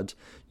and dad.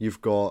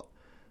 You've got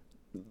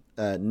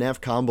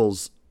Neve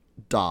Campbell's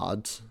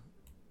dad.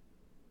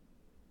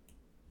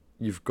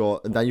 And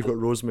then you've got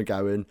Rose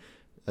McGowan,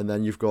 and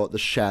then you've got the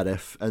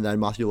sheriff, and then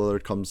Matthew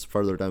Lillard comes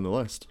further down the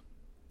list.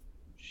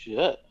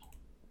 Shit.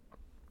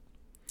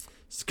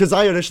 Because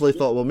I initially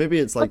thought, well, maybe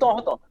it's like...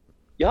 Hold on.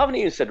 You haven't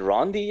even said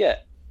Randy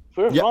yet.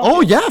 Where's yeah. Randy?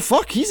 Oh, yeah,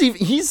 fuck.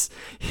 He's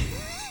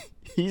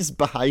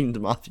behind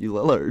Matthew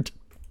Lillard.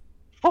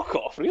 Fuck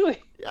off,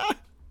 really? Yeah.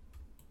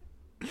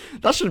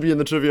 That should be in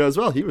the trivia as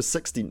well. He was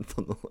 16th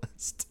on the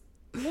list.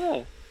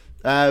 Yeah.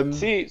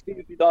 See,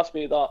 if you'd asked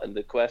me that in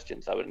the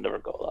questions, I would have never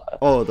got that.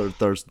 Oh,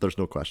 there's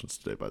no questions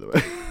today, by the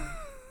way.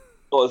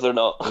 Oh, is there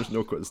not? There's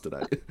no quiz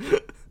today.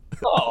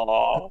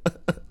 Oh.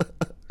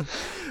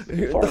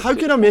 How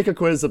can I make a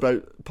quiz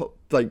about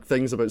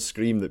things about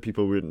Scream that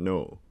people wouldn't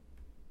know?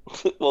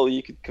 Well,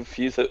 you could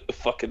confuse it with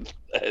fucking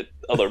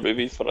other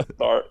movies for a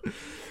start.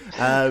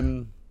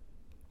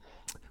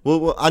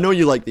 Well, I know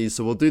you like these,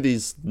 so we'll do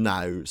these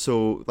now.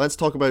 So let's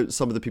talk about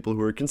some of the people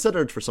who are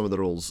considered for some of the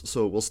roles.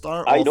 So we'll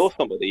start. I know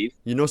some of these.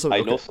 You know some. I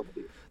know some of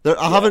these.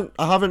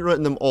 I haven't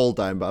written them all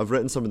down, but I've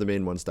written some of the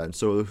main ones down.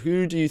 So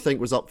who do you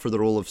think was up for the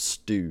role of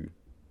Stu?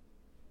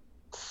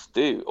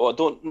 Stu. Oh,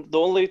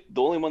 the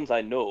only ones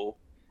I know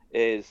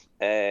is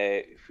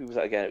who was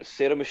that again? It was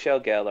Sarah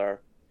Michelle Gellar,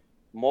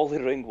 Molly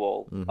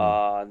Ringwald,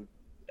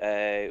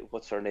 and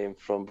what's her name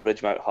from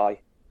Ridgemount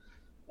High?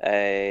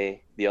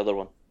 The other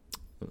one.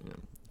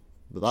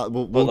 But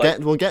that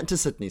we'll get to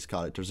Sydney's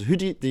characters. Who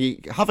do you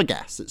have a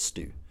guess? It's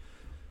Stu.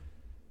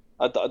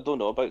 I don't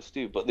know about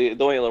Stu, but the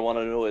only other one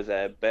I know is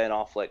Ben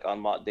Affleck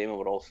and Matt Damon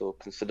were also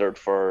considered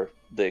for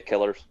the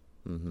killers.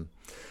 Mm-hmm.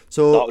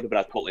 So that would have been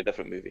a totally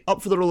different movie.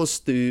 Up for the role of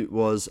Stu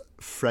was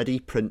Freddie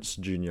Prinze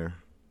Jr.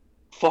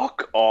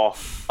 Fuck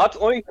off. That's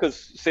only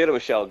because Sarah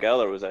Michelle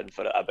Gellar was in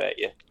for it, I bet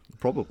you.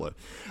 Probably.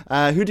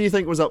 Who do you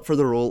think was up for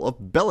the role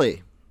of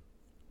Billy?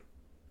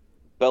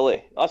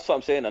 Billy. That's what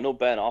I'm saying. I know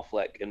Ben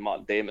Affleck and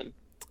Matt Damon,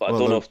 but I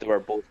don't know if they were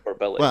both for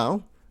Billy.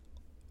 Well,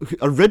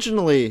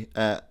 originally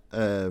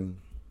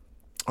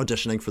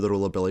auditioning for the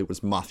role of Billy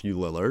was Matthew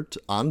Lillard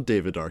and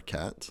David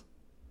Arquette.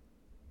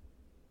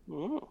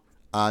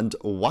 And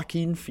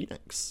Joaquin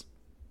Phoenix.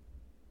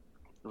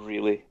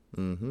 Really?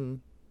 Mm-hmm.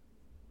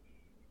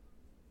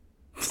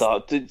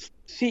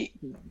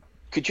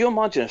 Could you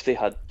imagine if they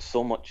had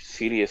so much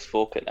serious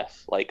folk in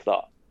this like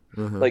that?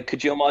 Mm-hmm. Like,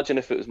 could you imagine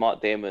if it was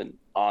Matt Damon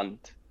and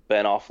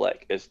Ben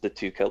Affleck as the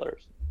two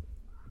killers?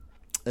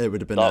 It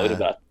would have been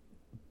a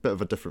bit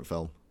of a different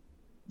film.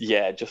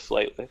 Yeah, just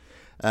slightly.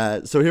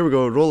 So here we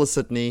go. Role of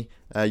Sydney.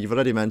 You've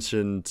already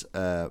mentioned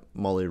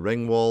Molly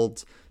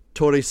Ringwald.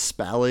 Tori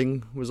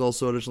Spelling was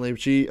also originally.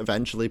 She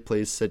eventually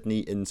plays Sydney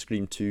in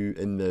Scream 2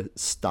 in the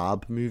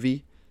Stab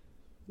movie.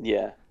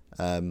 Yeah.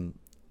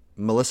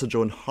 Melissa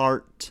Joan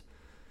Hart,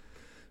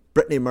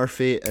 Brittany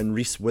Murphy, and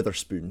Reese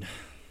Witherspoon.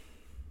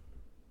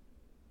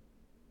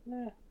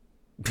 Yeah.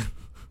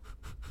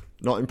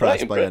 Not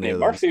impressed by any of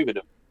those.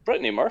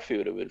 Brittany Murphy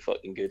would have been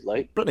fucking good,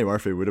 like. Brittany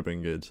Murphy would have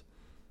been good.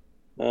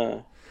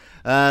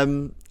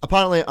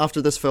 Apparently,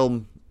 after this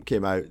film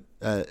came out,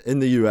 in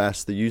the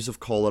US, the use of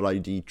caller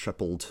ID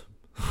tripled.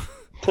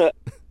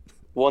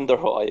 Wonder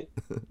why.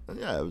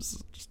 Yeah, it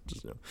was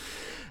just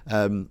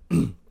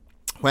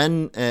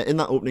when in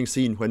that opening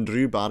scene, when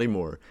Drew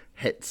Barrymore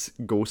hits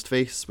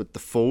Ghostface with the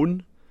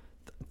phone,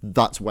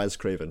 that's Wes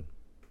Craven.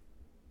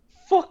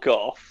 Fuck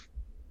off.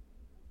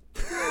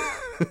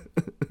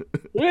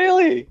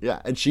 Really?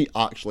 Yeah, and she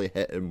actually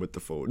hit him with the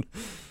phone.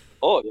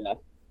 Oh yeah.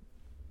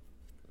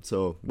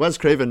 So Wes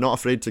Craven not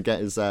afraid to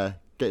get his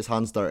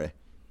hands dirty.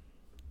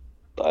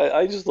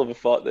 I just love the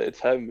fact that it's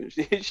him.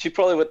 She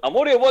probably went, "I'm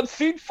only in one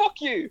scene, fuck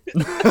you." She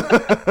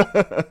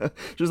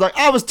was like,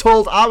 "I was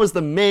told I was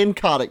the main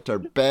character,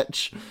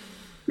 bitch."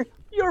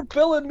 You're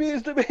billing me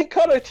as the main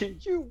character,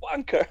 you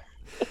wanker.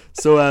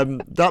 So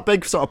that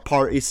big sort of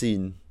party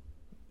scene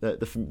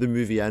that the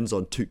movie ends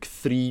on took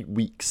 3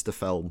 weeks to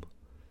film.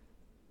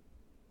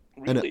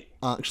 Really? And it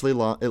actually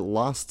it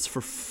lasts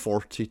for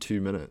 42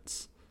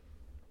 minutes.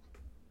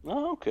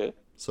 Oh, okay.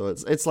 So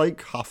it's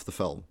like half the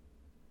film.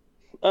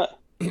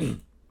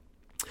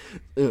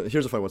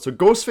 Here's a fun one. So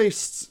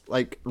Ghostface's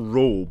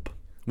robe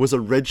was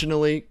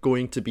originally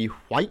going to be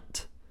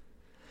white,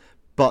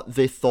 but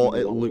they thought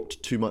it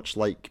looked too much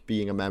like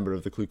being a member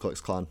of the Ku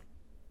Klux Klan.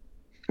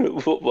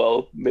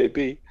 Well,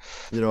 maybe.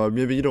 You know,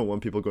 maybe you don't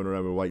want people going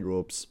around with white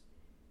robes.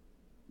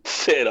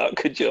 Say that,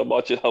 could you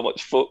imagine how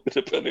much folk would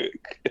have been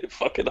at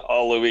fucking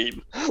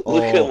Halloween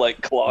looking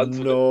like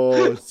Klansmen?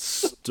 No,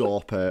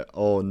 stop it.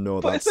 Oh,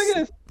 no, But that's... the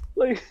thing is,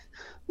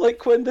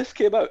 like when this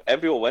came out,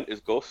 everyone went as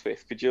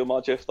Ghostface. Could you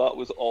imagine if that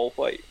was all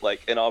white?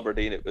 Like, in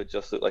Aberdeen, it would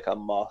just look like a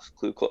masked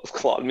Ku Klux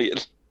Klan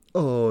meeting.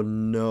 Oh,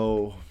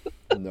 no.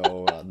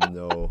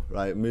 No.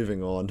 Right,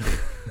 moving on.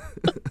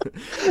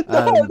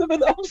 That would have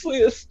been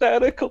absolutely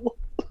hysterical.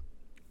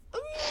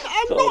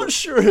 I'm not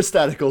sure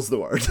hysterical's the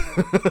word.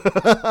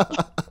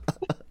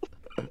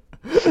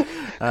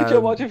 Could you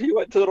imagine if you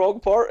went to the wrong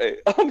party?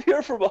 I'm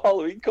here for my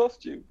Halloween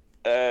costume.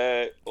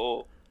 Can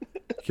you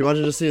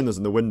imagine just seeing this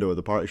in the window of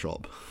the party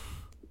shop?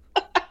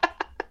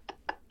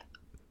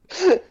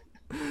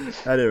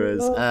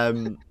 Anyways,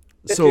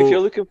 so if you're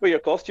looking for your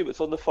costume, it's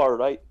on the far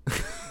right.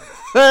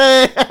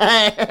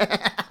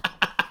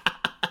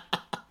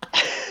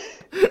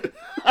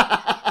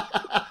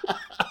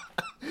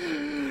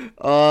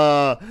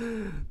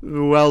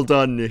 Well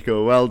done,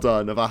 Nico. Well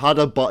done. If I had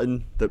a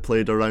button that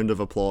played a round of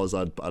applause,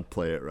 I'd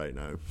play it right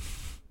now.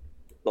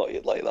 Thought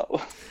you'd like that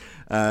one.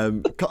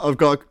 I've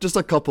got just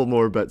a couple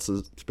more bits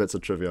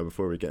of trivia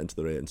before we get into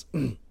the ratings.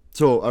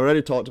 So I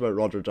already talked about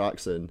Roger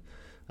Jackson,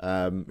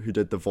 who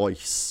did the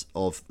voice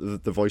on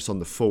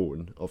the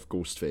phone of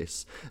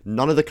Ghostface.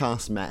 None of the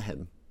cast met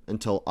him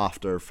until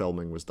after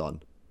filming was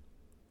done.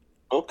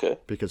 Okay.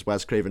 Because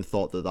Wes Craven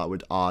thought that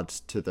would add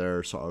to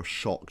their sort of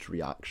shocked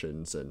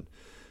reactions and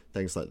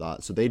things like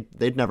that. So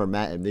they'd never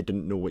met him. They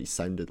didn't know what he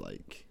sounded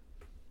like.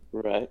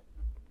 Right.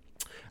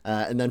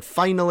 And then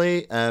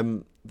finally,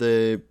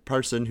 the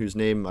person whose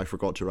name I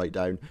forgot to write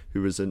down,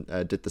 who was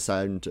did the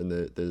sound and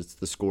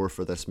the score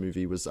for this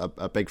movie, was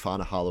a big fan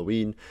of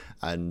Halloween.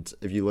 And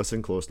if you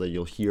listen closely,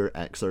 you'll hear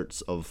excerpts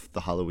of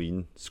the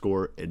Halloween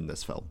score in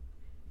this film.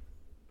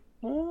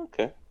 Oh,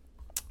 okay.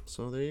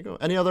 So there you go.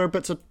 Any other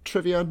bits of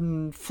trivia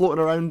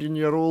floating around in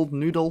your old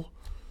noodle?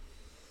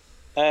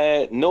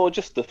 No,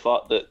 just the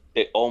fact that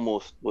it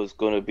almost was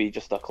going to be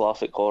just a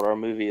classic horror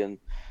movie, and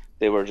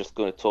they were just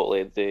going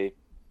to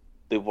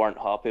they weren't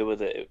happy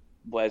with it.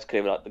 Wes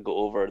Craven had to go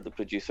over the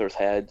producers'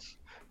 heads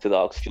to the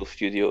actual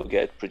studio to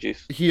get it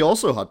produced. He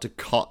also had to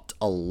cut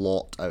a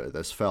lot out of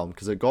this film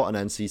because it got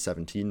an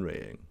NC-17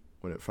 rating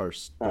when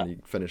he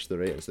finished the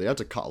rating. So they had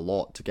to cut a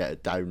lot to get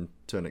it down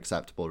to an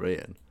acceptable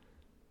rating.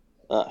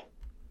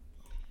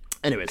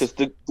 Anyways. Because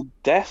the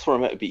deaths were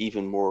meant to be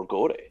even more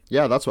gory.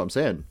 Yeah, that's what I'm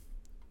saying.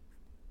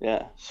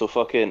 Yeah, so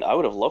I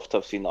would have loved to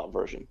have seen that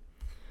version.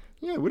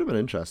 Yeah, it would have been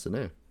interesting,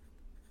 eh?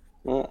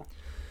 Yeah.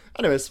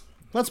 Anyways,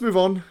 let's move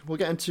on. We'll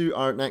get into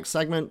our next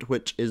segment,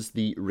 which is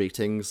the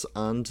ratings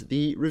and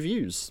the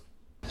reviews.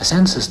 A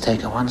census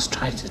taker once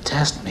tried to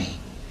test me.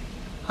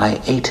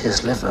 I ate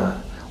his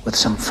liver with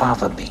some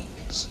fava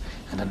beans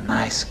and a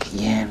nice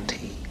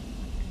Chianti.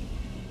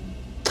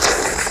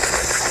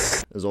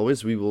 As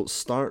always, we will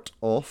start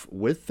off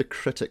with the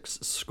critics'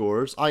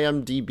 scores.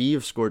 IMDb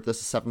have scored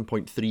this a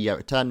 7.3 out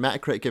of 10.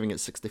 Metacritic giving it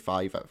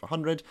 65 out of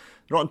 100.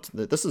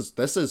 This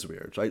is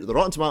weird, right? The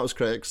Rotten Tomatoes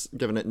critics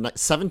giving it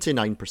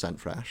 79%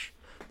 fresh.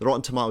 The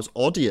Rotten Tomatoes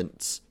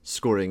audience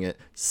scoring it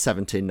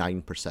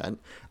 79%.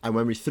 And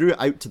when we threw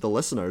it out to the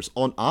listeners,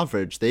 on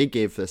average, they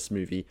gave this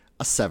movie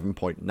a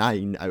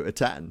 7.9 out of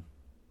 10.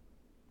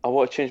 I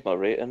want to change my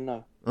rating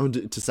now. Oh,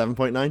 to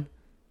 7.9?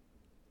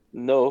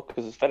 No,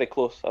 because it's very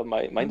close.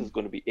 Mine is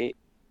going to be 8.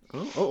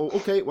 Oh,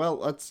 okay. Well,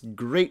 that's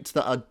great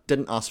that I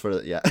didn't ask for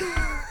it yet.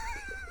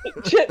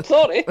 Shit,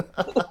 sorry.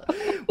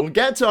 We'll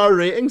get to our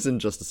ratings in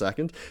just a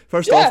second.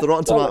 First off, the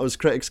Rotten Tomatoes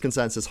critics'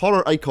 consensus.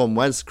 Horror icon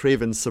Wes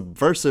Craven's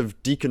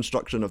subversive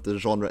deconstruction of the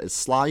genre is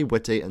sly,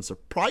 witty, and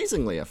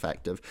surprisingly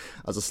effective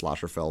as a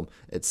slasher film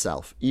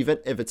itself, even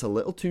if it's a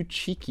little too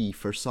cheeky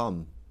for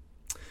some.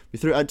 We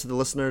threw it out to the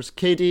listeners.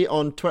 Katie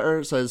on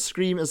Twitter says,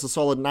 Scream is a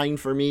solid 9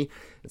 for me.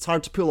 It's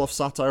hard to pull off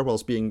satire while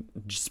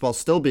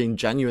still being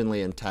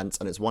genuinely intense,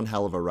 and it's one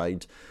hell of a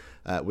ride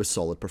with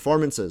solid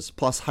performances.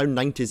 Plus, how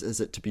 90s is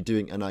it to be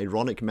doing an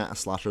ironic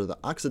meta-slasher that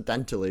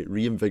accidentally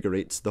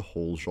reinvigorates the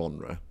whole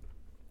genre?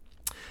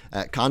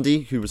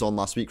 Candy, who was on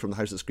last week from the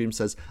House that Screams,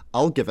 says,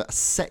 I'll give it a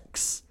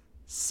 6.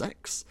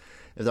 6?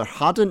 If there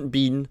hadn't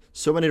been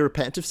so many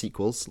repetitive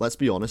sequels, let's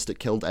be honest, it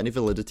killed any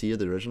validity of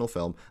the original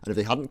film, and if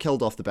they hadn't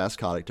killed off the best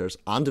characters,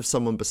 and if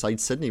someone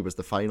besides Sydney was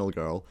the final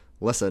girl,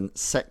 listen,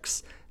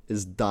 6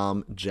 is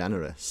damn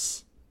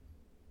generous.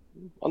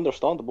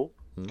 Understandable,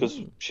 because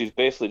she's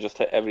basically just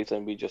hit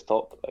everything we just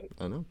talked about.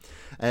 I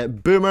know.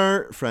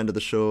 Boomer, friend of the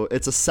show,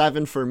 it's a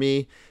 7 for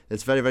me.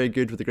 It's very, very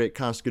good with a great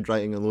cast, good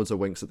writing, and loads of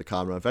winks at the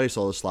camera. Very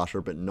solid slasher,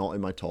 but not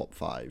in my top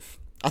 5.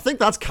 I think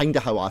that's kind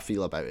of how I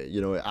feel about it. You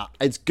know,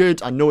 it's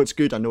good. I know it's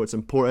good. I know it's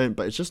important,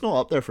 but it's just not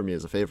up there for me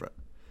as a favourite.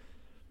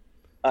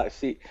 I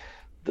see.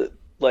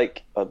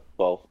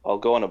 Well, I'll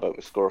go on about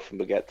my score when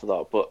we get to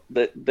that, but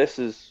this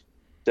is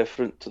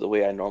different to the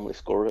way I normally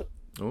score it,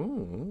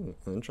 Oh,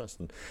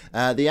 interesting.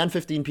 The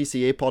N15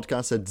 PCA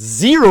podcast said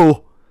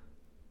 0.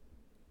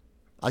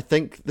 I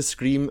think the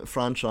Scream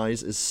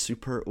franchise is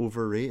super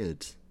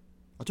overrated.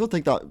 I don't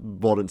think that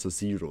warrants a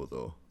 0,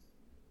 though.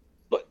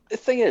 But the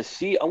thing is,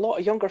 see, a lot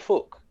of younger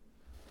folk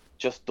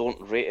just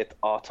don't rate it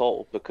at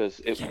all because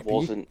it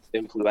wasn't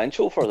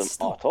influential for them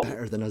still at all.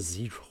 Better than a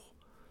 0.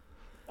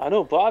 I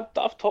know, but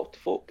I've talked to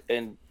folk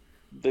and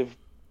they've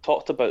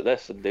talked about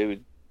this and they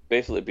would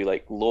basically be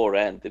like lower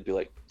end. They'd be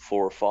like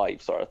 4 or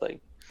 5 sort of thing.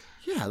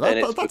 Yeah,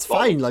 that's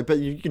fine. Like, but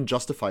you can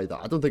justify that.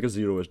 I don't think a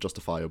 0 is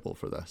justifiable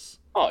for this.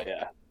 Oh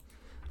yeah.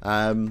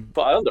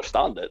 But I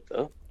understand it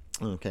though.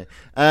 Okay.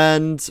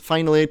 And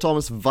finally,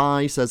 Thomas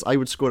Vi says, I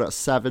would score it a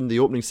 7. The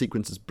opening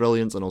sequence is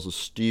brilliant and also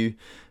Stu.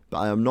 But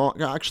I am not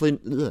actually,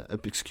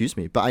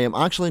 but I am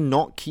actually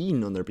not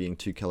keen on there being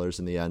 2 killers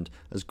in the end,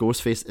 as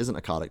Ghostface isn't a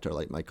character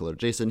like Michael or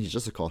Jason. He's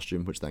just a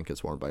costume, which then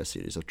gets worn by a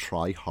series of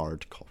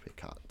try-hard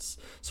copycats.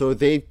 So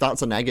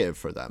that's a negative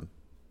for them.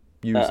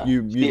 You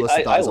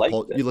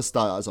list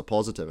that as a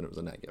positive, and it was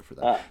a negative for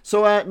them.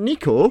 So,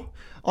 Nico,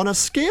 on a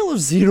scale of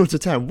 0 to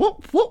 10,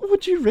 what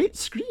would you rate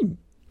Scream?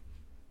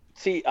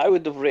 See, I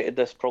would have rated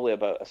this probably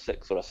about a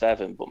 6 or a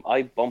 7, but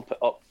I bump it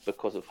up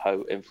because of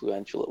how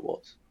influential it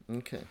was.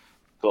 Okay.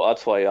 So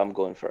that's why I'm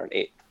going for an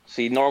 8.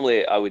 See,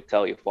 normally I would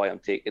tell you why I'm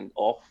taking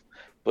off,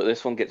 but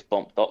this one gets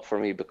bumped up for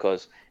me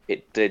because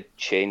it did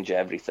change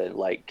everything.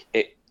 Like,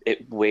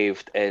 it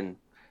waved in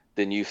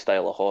the new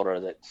style of horror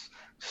that's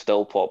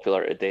still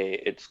popular today.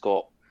 It's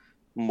got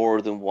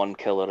more than one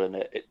killer in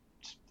it.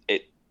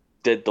 It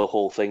did the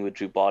whole thing with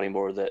Drew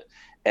Barrymore that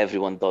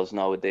everyone does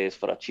nowadays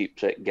for a cheap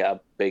trick, get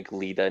a big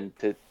lead in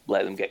to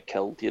let them get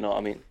killed, you know what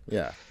I mean?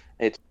 Yeah.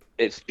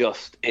 It's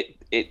just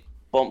it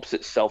bumps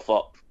itself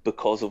up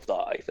because of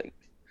that, I think.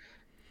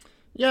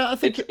 Yeah, I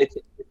think it's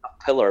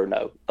a pillar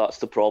now. That's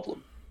the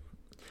problem.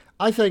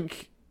 I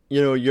think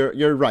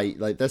you're right.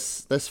 Like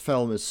this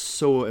film is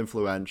so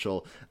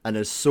influential and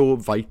is so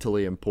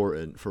vitally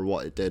important for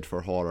what it did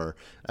for horror.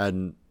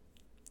 And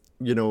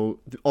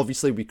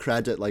obviously we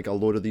credit like a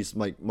load of these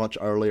like much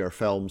earlier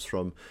films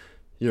from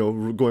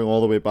going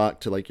all the way back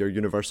to like your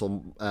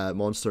Universal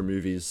monster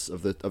movies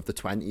of the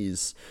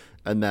 20s.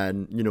 And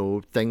then,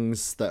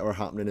 things that were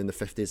happening in the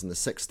 50s and the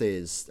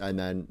 60s, and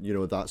then,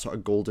 that sort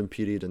of golden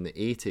period in the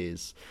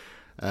 80s.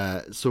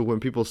 So when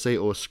people say,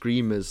 oh,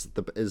 Scream is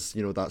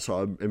that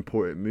sort of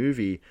important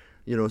movie,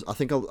 I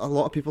think a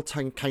lot of people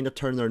kind of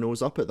turn their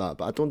nose up at that,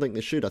 but I don't think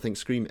they should. I think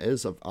Scream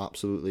is an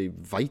absolutely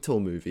vital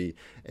movie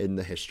in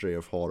the history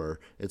of horror.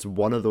 It's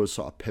one of those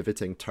sort of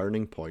pivoting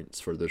turning points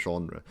for the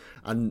genre.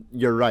 And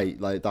you're right,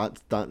 like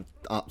that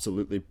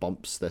absolutely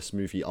bumps this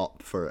movie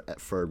up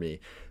for me,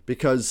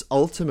 because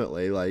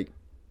ultimately, like,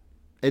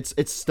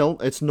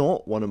 it's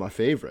not one of my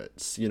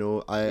favorites.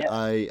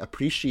 I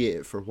appreciate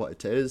it for what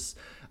it is.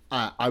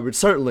 I would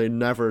certainly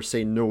never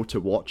say no to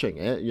watching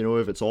it.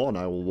 If it's on,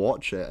 I will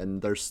watch it.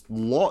 And there's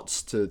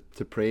lots to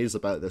praise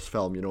about this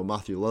film.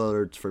 Matthew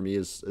Lillard for me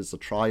is a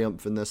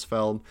triumph in this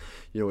film.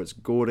 It's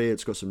gory.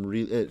 It's got some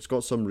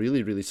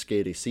really, really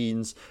scary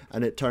scenes,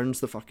 and it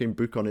turns the fucking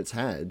book on its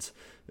head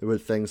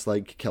with things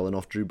like killing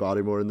off Drew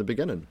Barrymore in the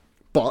beginning.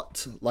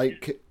 But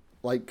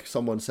like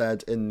someone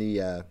said in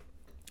the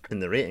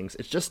ratings,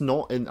 it's just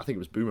not in. I think it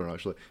was Boomer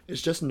actually.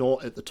 It's just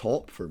not at the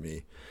top for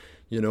me.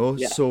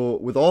 Yeah. So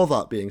with all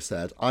that being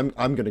said, I'm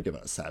going to give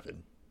it a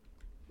 7.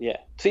 Yeah.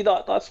 See,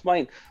 that's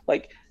mine.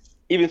 Like,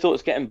 even though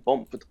it's getting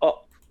bumped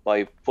up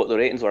by what the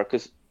ratings are,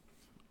 because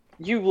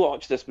you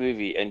watch this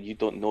movie and you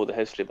don't know the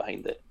history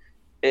behind it.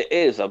 It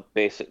is a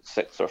basic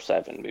 6 or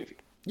 7 movie.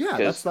 Yeah,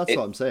 that's what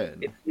I'm saying.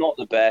 It's not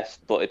the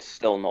best, but it's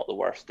still not the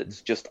worst.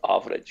 It's just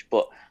average.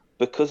 But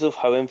because of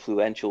how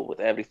influential with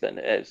everything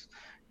it is,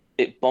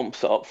 it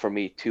bumps it up for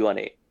me to an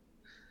 8.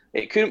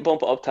 It couldn't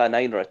bump it up to a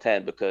 9 or a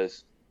 10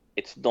 because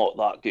it's not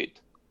that good,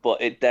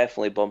 but it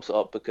definitely bumps it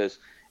up because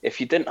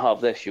if you didn't have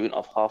this, you wouldn't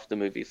have half the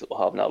movies that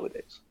we'll have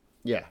nowadays.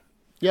 Yeah,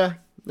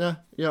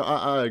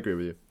 I agree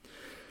with you.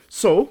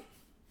 So,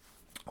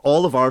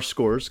 all of our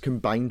scores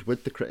combined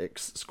with the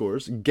critics'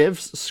 scores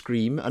gives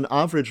Scream an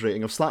average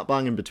rating of slap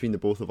bang in between the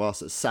both of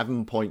us at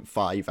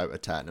 7.5 out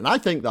of 10, and I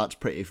think that's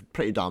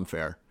pretty damn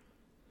fair.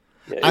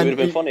 Yeah, it would have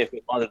been funny if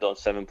we landed on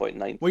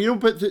 7.9. Well,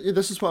 but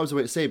this is what I was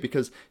about to say,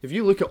 because if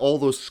you look at all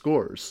those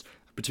scores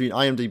between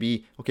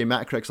IMDb, okay,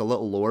 Metacritic's a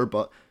little lower,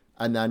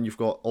 and then you've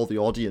got all the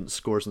audience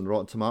scores and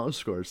Rotten Tomatoes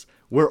scores.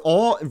 We're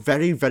all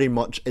very, very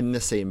much in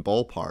the same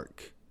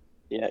ballpark.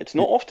 Yeah, it's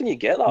not often you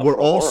get that. We're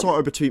all sort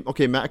of between.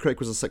 Okay, Metacritic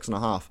was a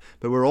 6.5,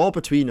 but we're all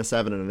between a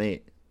 7 and an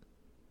 8.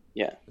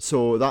 Yeah.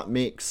 So that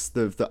makes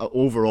the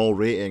overall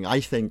rating, I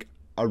think,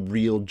 a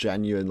real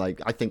genuine. Like,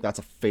 I think that's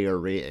a fair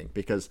rating,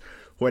 because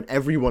when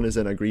everyone is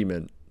in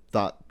agreement,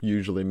 that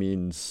usually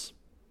means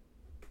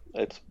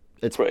it's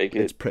pretty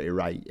good. It's pretty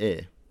right,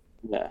 eh?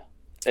 Yeah,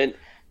 and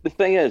the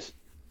thing is,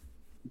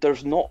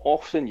 there's not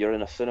often you're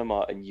in a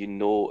cinema and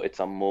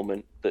it's a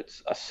moment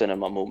that's a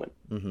cinema moment.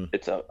 Mm-hmm.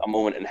 It's a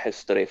moment in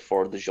history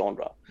for the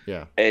genre.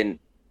 Yeah. And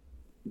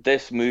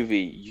this movie,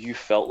 you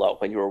felt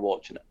that when you were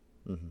watching it.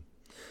 Mm-hmm.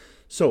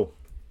 So,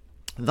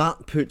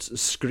 That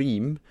puts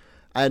Scream,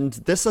 and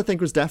this I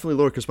think was definitely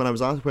lower, because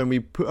when we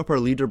put up our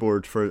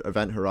leaderboard for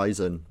Event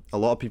Horizon, a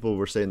lot of people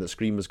were saying that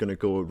Scream was going to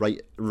go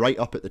right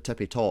up at the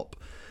tippy top.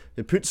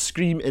 It puts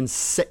Scream in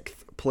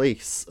 6th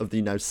place of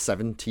the now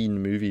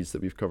 17 movies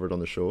that we've covered on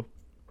the show.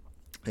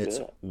 It's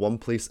one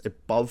place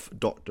above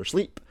Dr.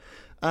 Sleep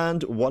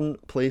and one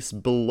place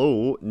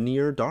below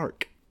Near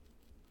Dark.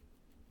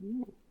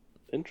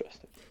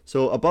 Interesting.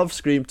 So above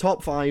Scream,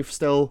 top 5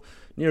 still,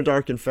 Near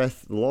Dark in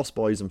 5th, The Lost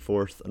Boys in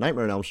 4th, A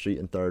Nightmare on Elm Street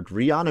in 3rd,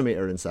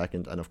 Reanimator in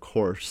 2nd, and of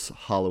course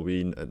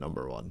Halloween at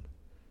number 1.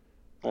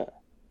 Yeah.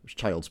 Which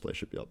Child's Play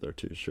should be up there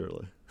too,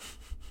 surely.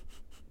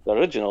 The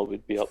original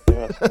would be up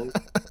there, I suppose.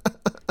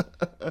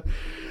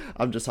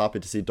 I'm just happy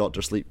to see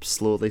Dr. Sleep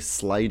slowly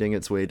sliding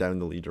its way down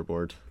the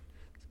leaderboard.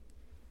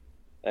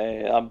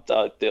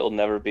 It'll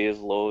never be as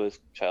low as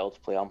Child's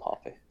Play. I'm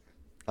happy.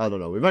 I don't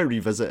know. We might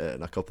revisit it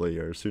in a couple of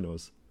years. Who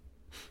knows?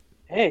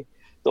 Hey,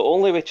 the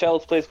only way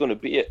Child's Play is going to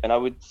beat it, and I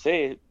would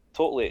say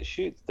totally it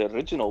should, the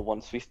original,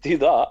 once we do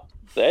that,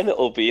 then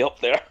it'll be up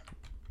there.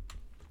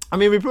 I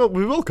mean, we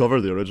will cover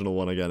the original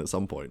one again at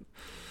some point.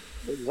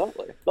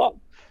 Exactly.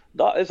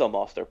 That is a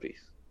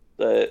masterpiece.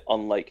 That's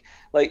one of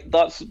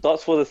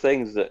the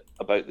things that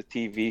about the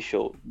TV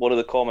show. One of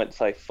the comments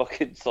I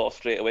fucking saw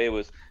straight away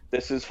was,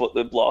 "This is what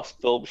the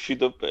last film should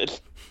have been."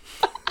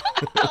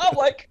 I'm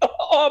like,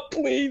 oh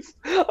please!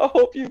 I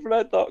hope you've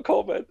read that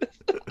comment.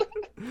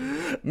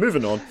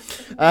 Moving on.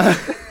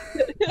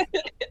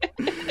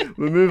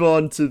 We move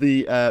on to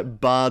the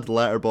bad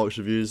Letterboxd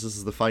reviews. This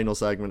is the final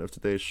segment of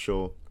today's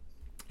show.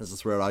 This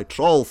is where I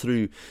trawl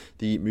through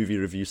the movie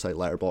review site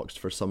Letterboxd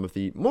for some of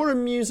the more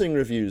amusing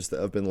reviews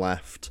that have been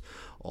left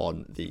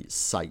on the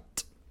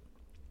site.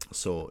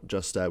 So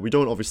just, we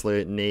don't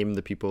obviously name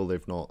the people.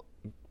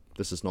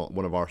 This is not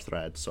one of our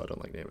threads, so I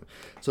don't like naming.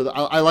 So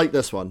I like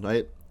this one,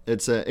 right?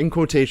 It's in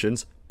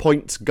quotations,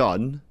 points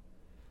gun.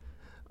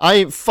 I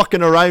ain't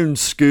fucking around,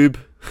 Scoob.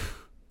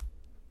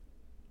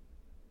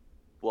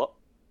 What?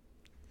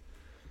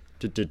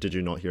 Did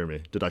you not hear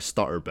me? Did I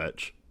stutter,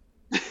 bitch?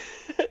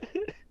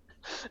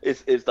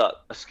 Is that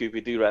a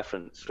Scooby-Doo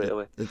reference straight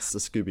away? It's a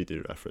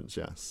Scooby-Doo reference,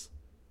 yes.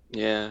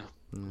 Yeah.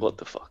 What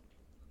the fuck?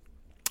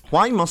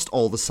 Why must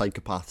all the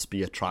psychopaths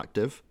be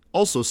attractive?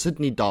 Also,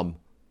 Sydney dumb.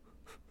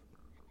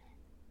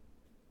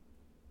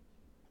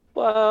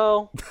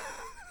 Well,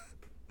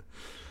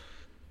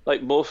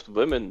 like most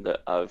women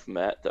that I've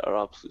met that are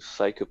absolutely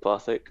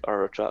psychopathic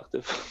are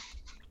attractive.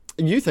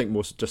 You think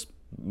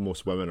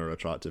most women are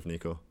attractive,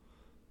 Nico?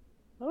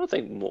 I don't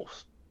think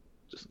most.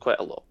 Just quite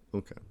a lot.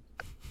 Okay.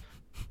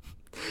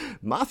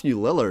 Matthew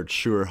Lillard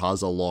sure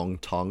has a long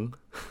tongue.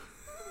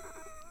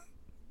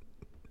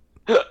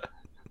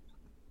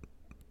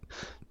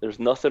 There's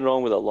nothing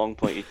wrong with a long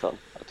pointy tongue.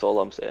 That's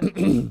all I'm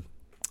saying.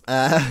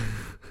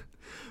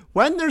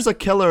 When there's a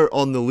killer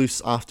on the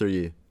loose after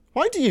you,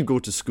 why do you go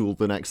to school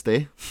the next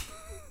day?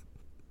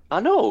 I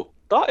know.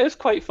 That is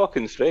quite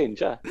fucking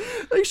strange, yeah.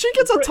 Like, she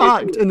gets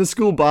attacked in the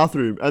school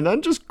bathroom and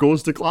then just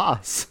goes to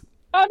class.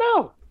 I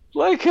know.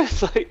 Like,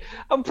 it's like,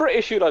 I'm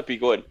pretty sure I'd be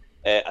going,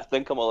 I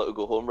think I'm allowed to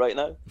go home right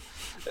now.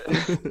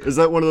 Is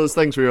that one of those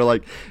things where you're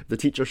like, the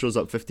teacher shows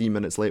up 15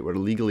 minutes late, we're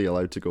legally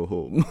allowed to go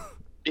home?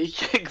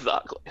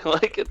 Exactly.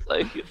 Like, it's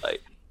like,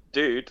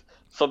 dude,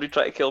 somebody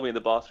tried to kill me in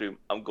the bathroom,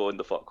 I'm going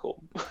the fuck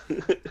home.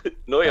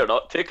 No, you're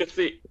not. Take a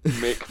seat.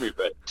 Make me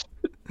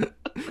rich.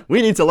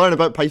 We need to learn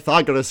about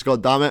Pythagoras,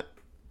 goddammit.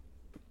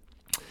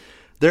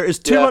 There is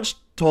too much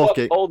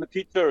talking. All the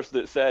teachers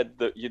that said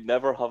that you'd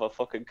never have a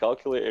fucking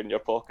calculator in your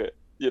pocket.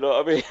 You know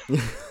what I mean?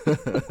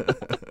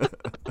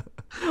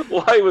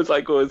 Why was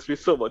I going through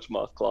so much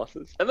math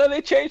classes? And then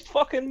they changed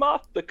fucking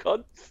math, the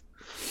cunts.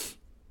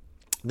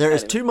 There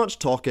is too much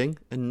talking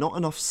and not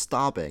enough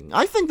stabbing.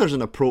 I think there's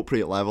an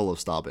appropriate level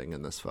of stabbing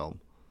in this film.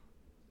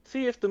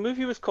 See, if the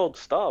movie was called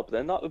Stab,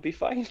 then that would be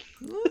fine.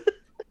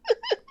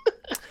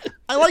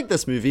 I like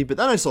this movie, but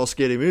then I saw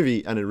Scary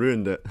Movie and it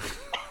ruined it.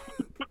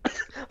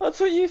 That's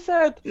what you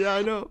said. Yeah,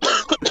 I know.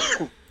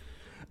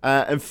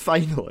 And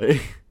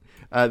finally,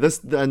 I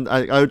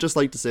would just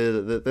like to say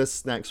that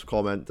this next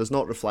comment does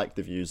not reflect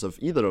the views of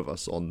either of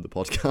us on the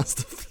podcast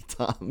of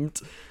The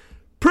Damned.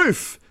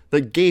 Proof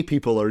that gay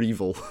people are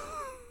evil.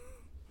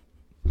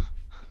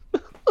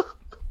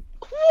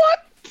 What?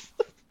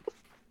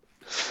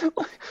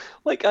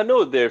 Like, I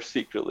know they're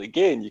secretly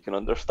gay and you can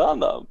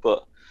understand that,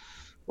 but,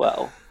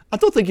 well... I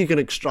don't think you can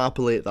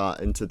extrapolate that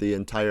into the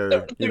entire,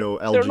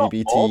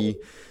 LGBT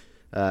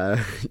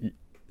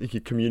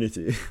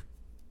community.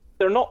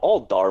 They're not all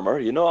Dharma,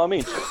 you know what I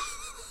mean?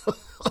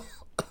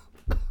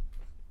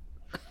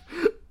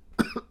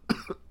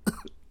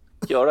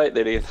 You alright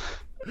there, Ian?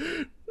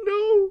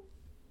 No.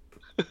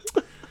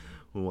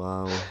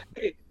 Wow.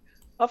 Hey,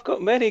 I've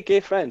got many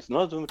gay friends,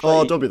 none of them try.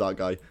 Oh, don't be that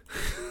guy.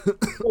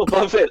 No, but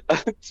I'm saying,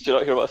 did you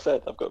not hear what I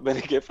said? I've got many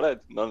gay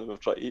friends, none of them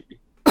have tried to eat me.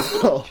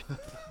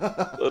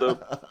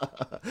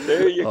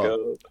 There you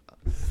go.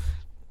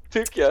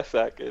 Took you a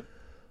second.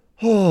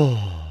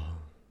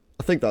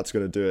 I think that's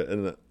going to do it,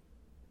 isn't it?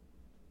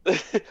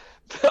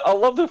 I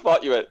love the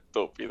fact you went,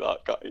 don't be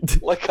that guy.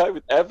 Like I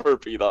would ever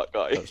be that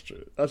guy. That's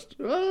true. That's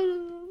true.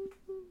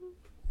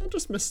 I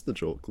just missed the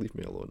joke. Leave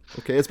me alone.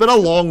 Okay, it's been a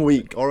long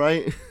week,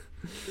 alright?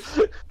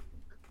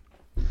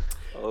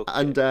 Okay.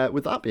 And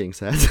with that being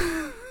said...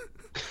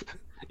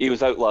 He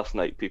was out last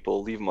night,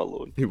 people. Leave him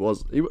alone. He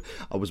was.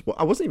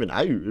 I wasn't even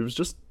out. It was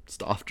just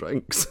staff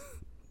drinks.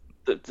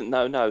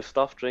 No,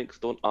 staff drinks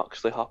don't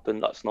actually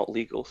happen. That's not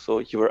legal, so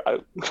you were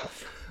out.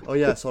 Oh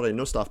yeah, sorry,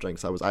 no staff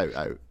drinks. I was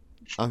out.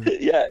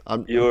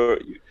 You're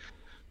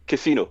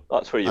casino.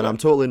 That's where you. And went. I'm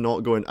totally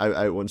not going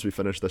out once we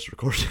finish this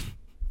recording.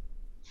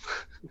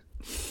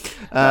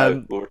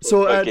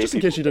 So just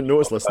in case you didn't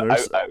notice,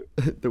 listeners, out.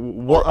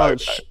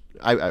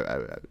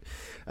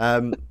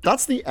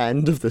 That's the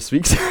end of this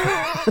week's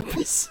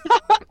episode.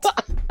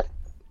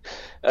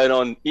 And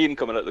on Ian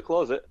coming out of the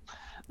closet,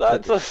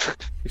 that's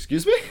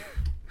Excuse me?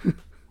 I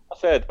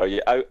said, are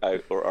you out,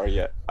 or are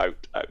you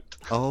out?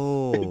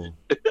 Oh.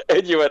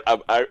 And you went,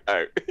 I'm out.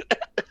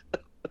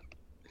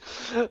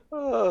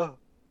 Oh,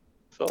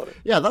 sorry.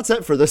 Yeah, that's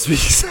it for this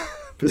week's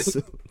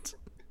episode.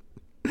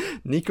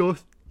 Nico,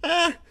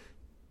 I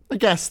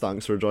guess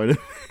thanks for joining.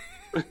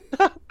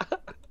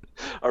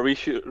 Are we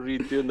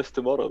doing this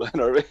tomorrow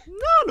then, are we?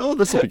 No,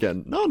 this will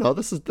begin. No,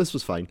 this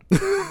was fine.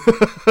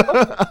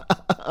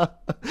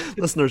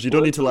 Listeners, you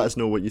don't need to let us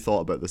know what you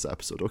thought about this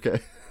episode, okay?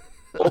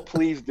 Oh,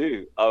 please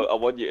do. I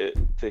want you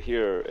to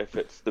hear if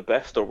it's the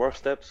best or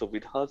worst episode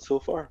we'd had so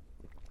far.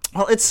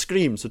 Well, it's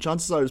Scream, so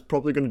chances are it's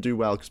probably going to do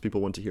well because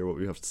people want to hear what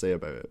we have to say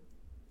about it.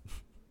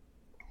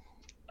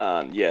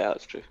 Yeah,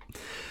 that's true.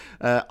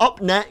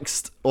 Up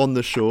next on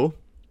the show,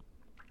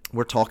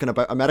 we're talking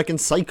about American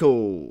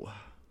Psycho.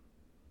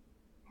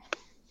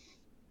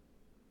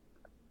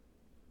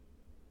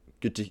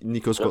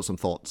 Nico's got some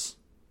thoughts.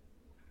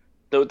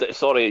 No,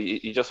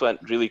 sorry, you just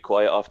went really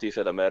quiet after you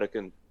said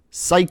American.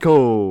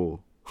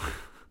 Psycho!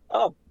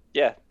 Oh,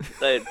 yeah.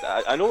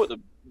 I know what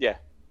yeah.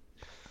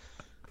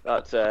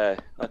 That's a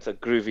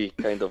groovy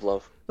kind of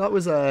love. That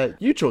was,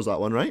 you chose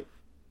that one, right?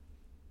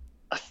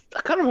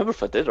 I can't remember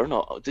if I did or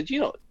not. Did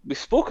you not? We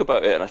spoke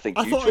about it and I think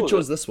I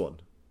chose this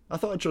one. I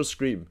thought I chose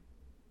Scream.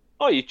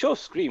 Oh, you chose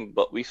Scream,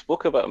 but we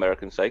spoke about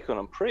American Psycho and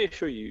I'm pretty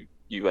sure you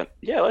went,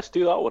 yeah, let's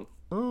do that one.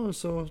 Oh,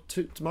 so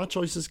my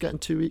choice is getting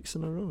 2 weeks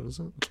in a row, is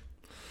it?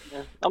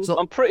 Yeah.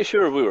 I'm pretty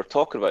sure we were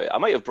talking about it. I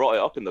might have brought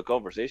it up in the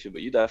conversation,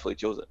 but you definitely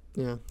chose it.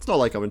 Yeah, it's not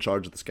like I'm in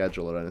charge of the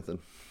schedule or anything.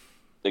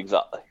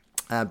 Exactly.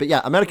 But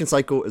yeah, American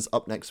Psycho is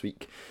up next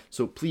week,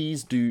 so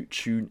please do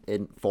tune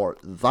in for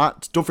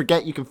that. Don't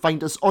forget, you can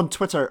find us on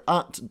Twitter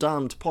at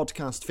Damned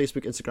Podcast,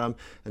 Facebook, Instagram,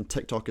 and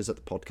TikTok is at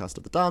the Podcast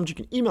of the Damned. You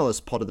can email us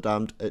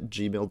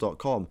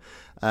podofthedamned@gmail.com.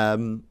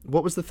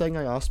 What was the thing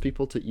I asked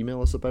people to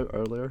email us about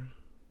earlier?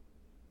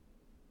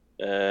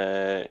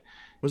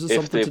 Was it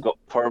if they've got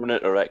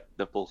permanent erect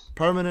nipples.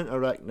 Permanent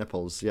erect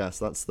nipples, yes,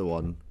 that's the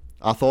one.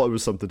 I thought it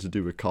was something to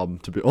do with cum,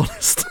 to be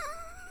honest.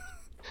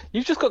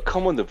 You've just got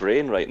cum on the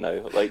brain right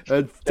now. Like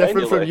it's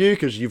different from you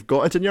because you've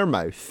got it in your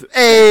mouth.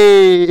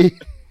 Hey!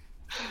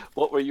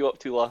 What were you up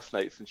to last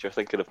night since you're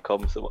thinking of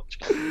cum so much?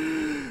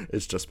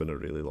 It's just been a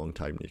really long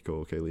time,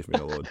 Nico. Okay, leave me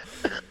alone.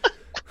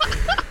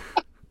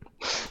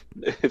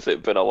 Has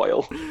it been a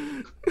while?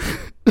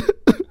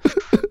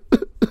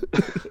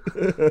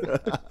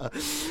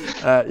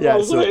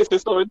 Yeah, so it's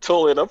just something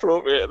totally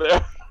inappropriate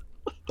there.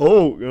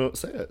 Oh,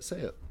 say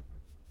it.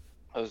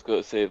 I was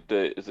going to say,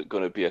 is it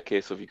going to be a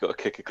case of you got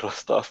to kick across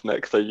staff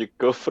next time you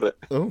go for it?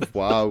 Oh,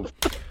 wow.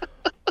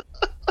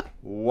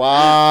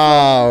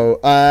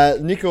 Wow.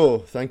 Nico,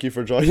 thank you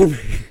for joining me.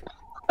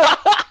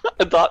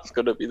 That's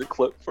going to be the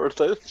clip for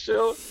this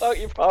show. Thank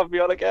you for having me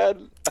on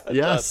again.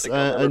 Yes,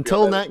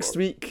 until next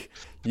week,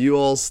 you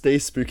all stay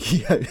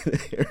spooky out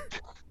there.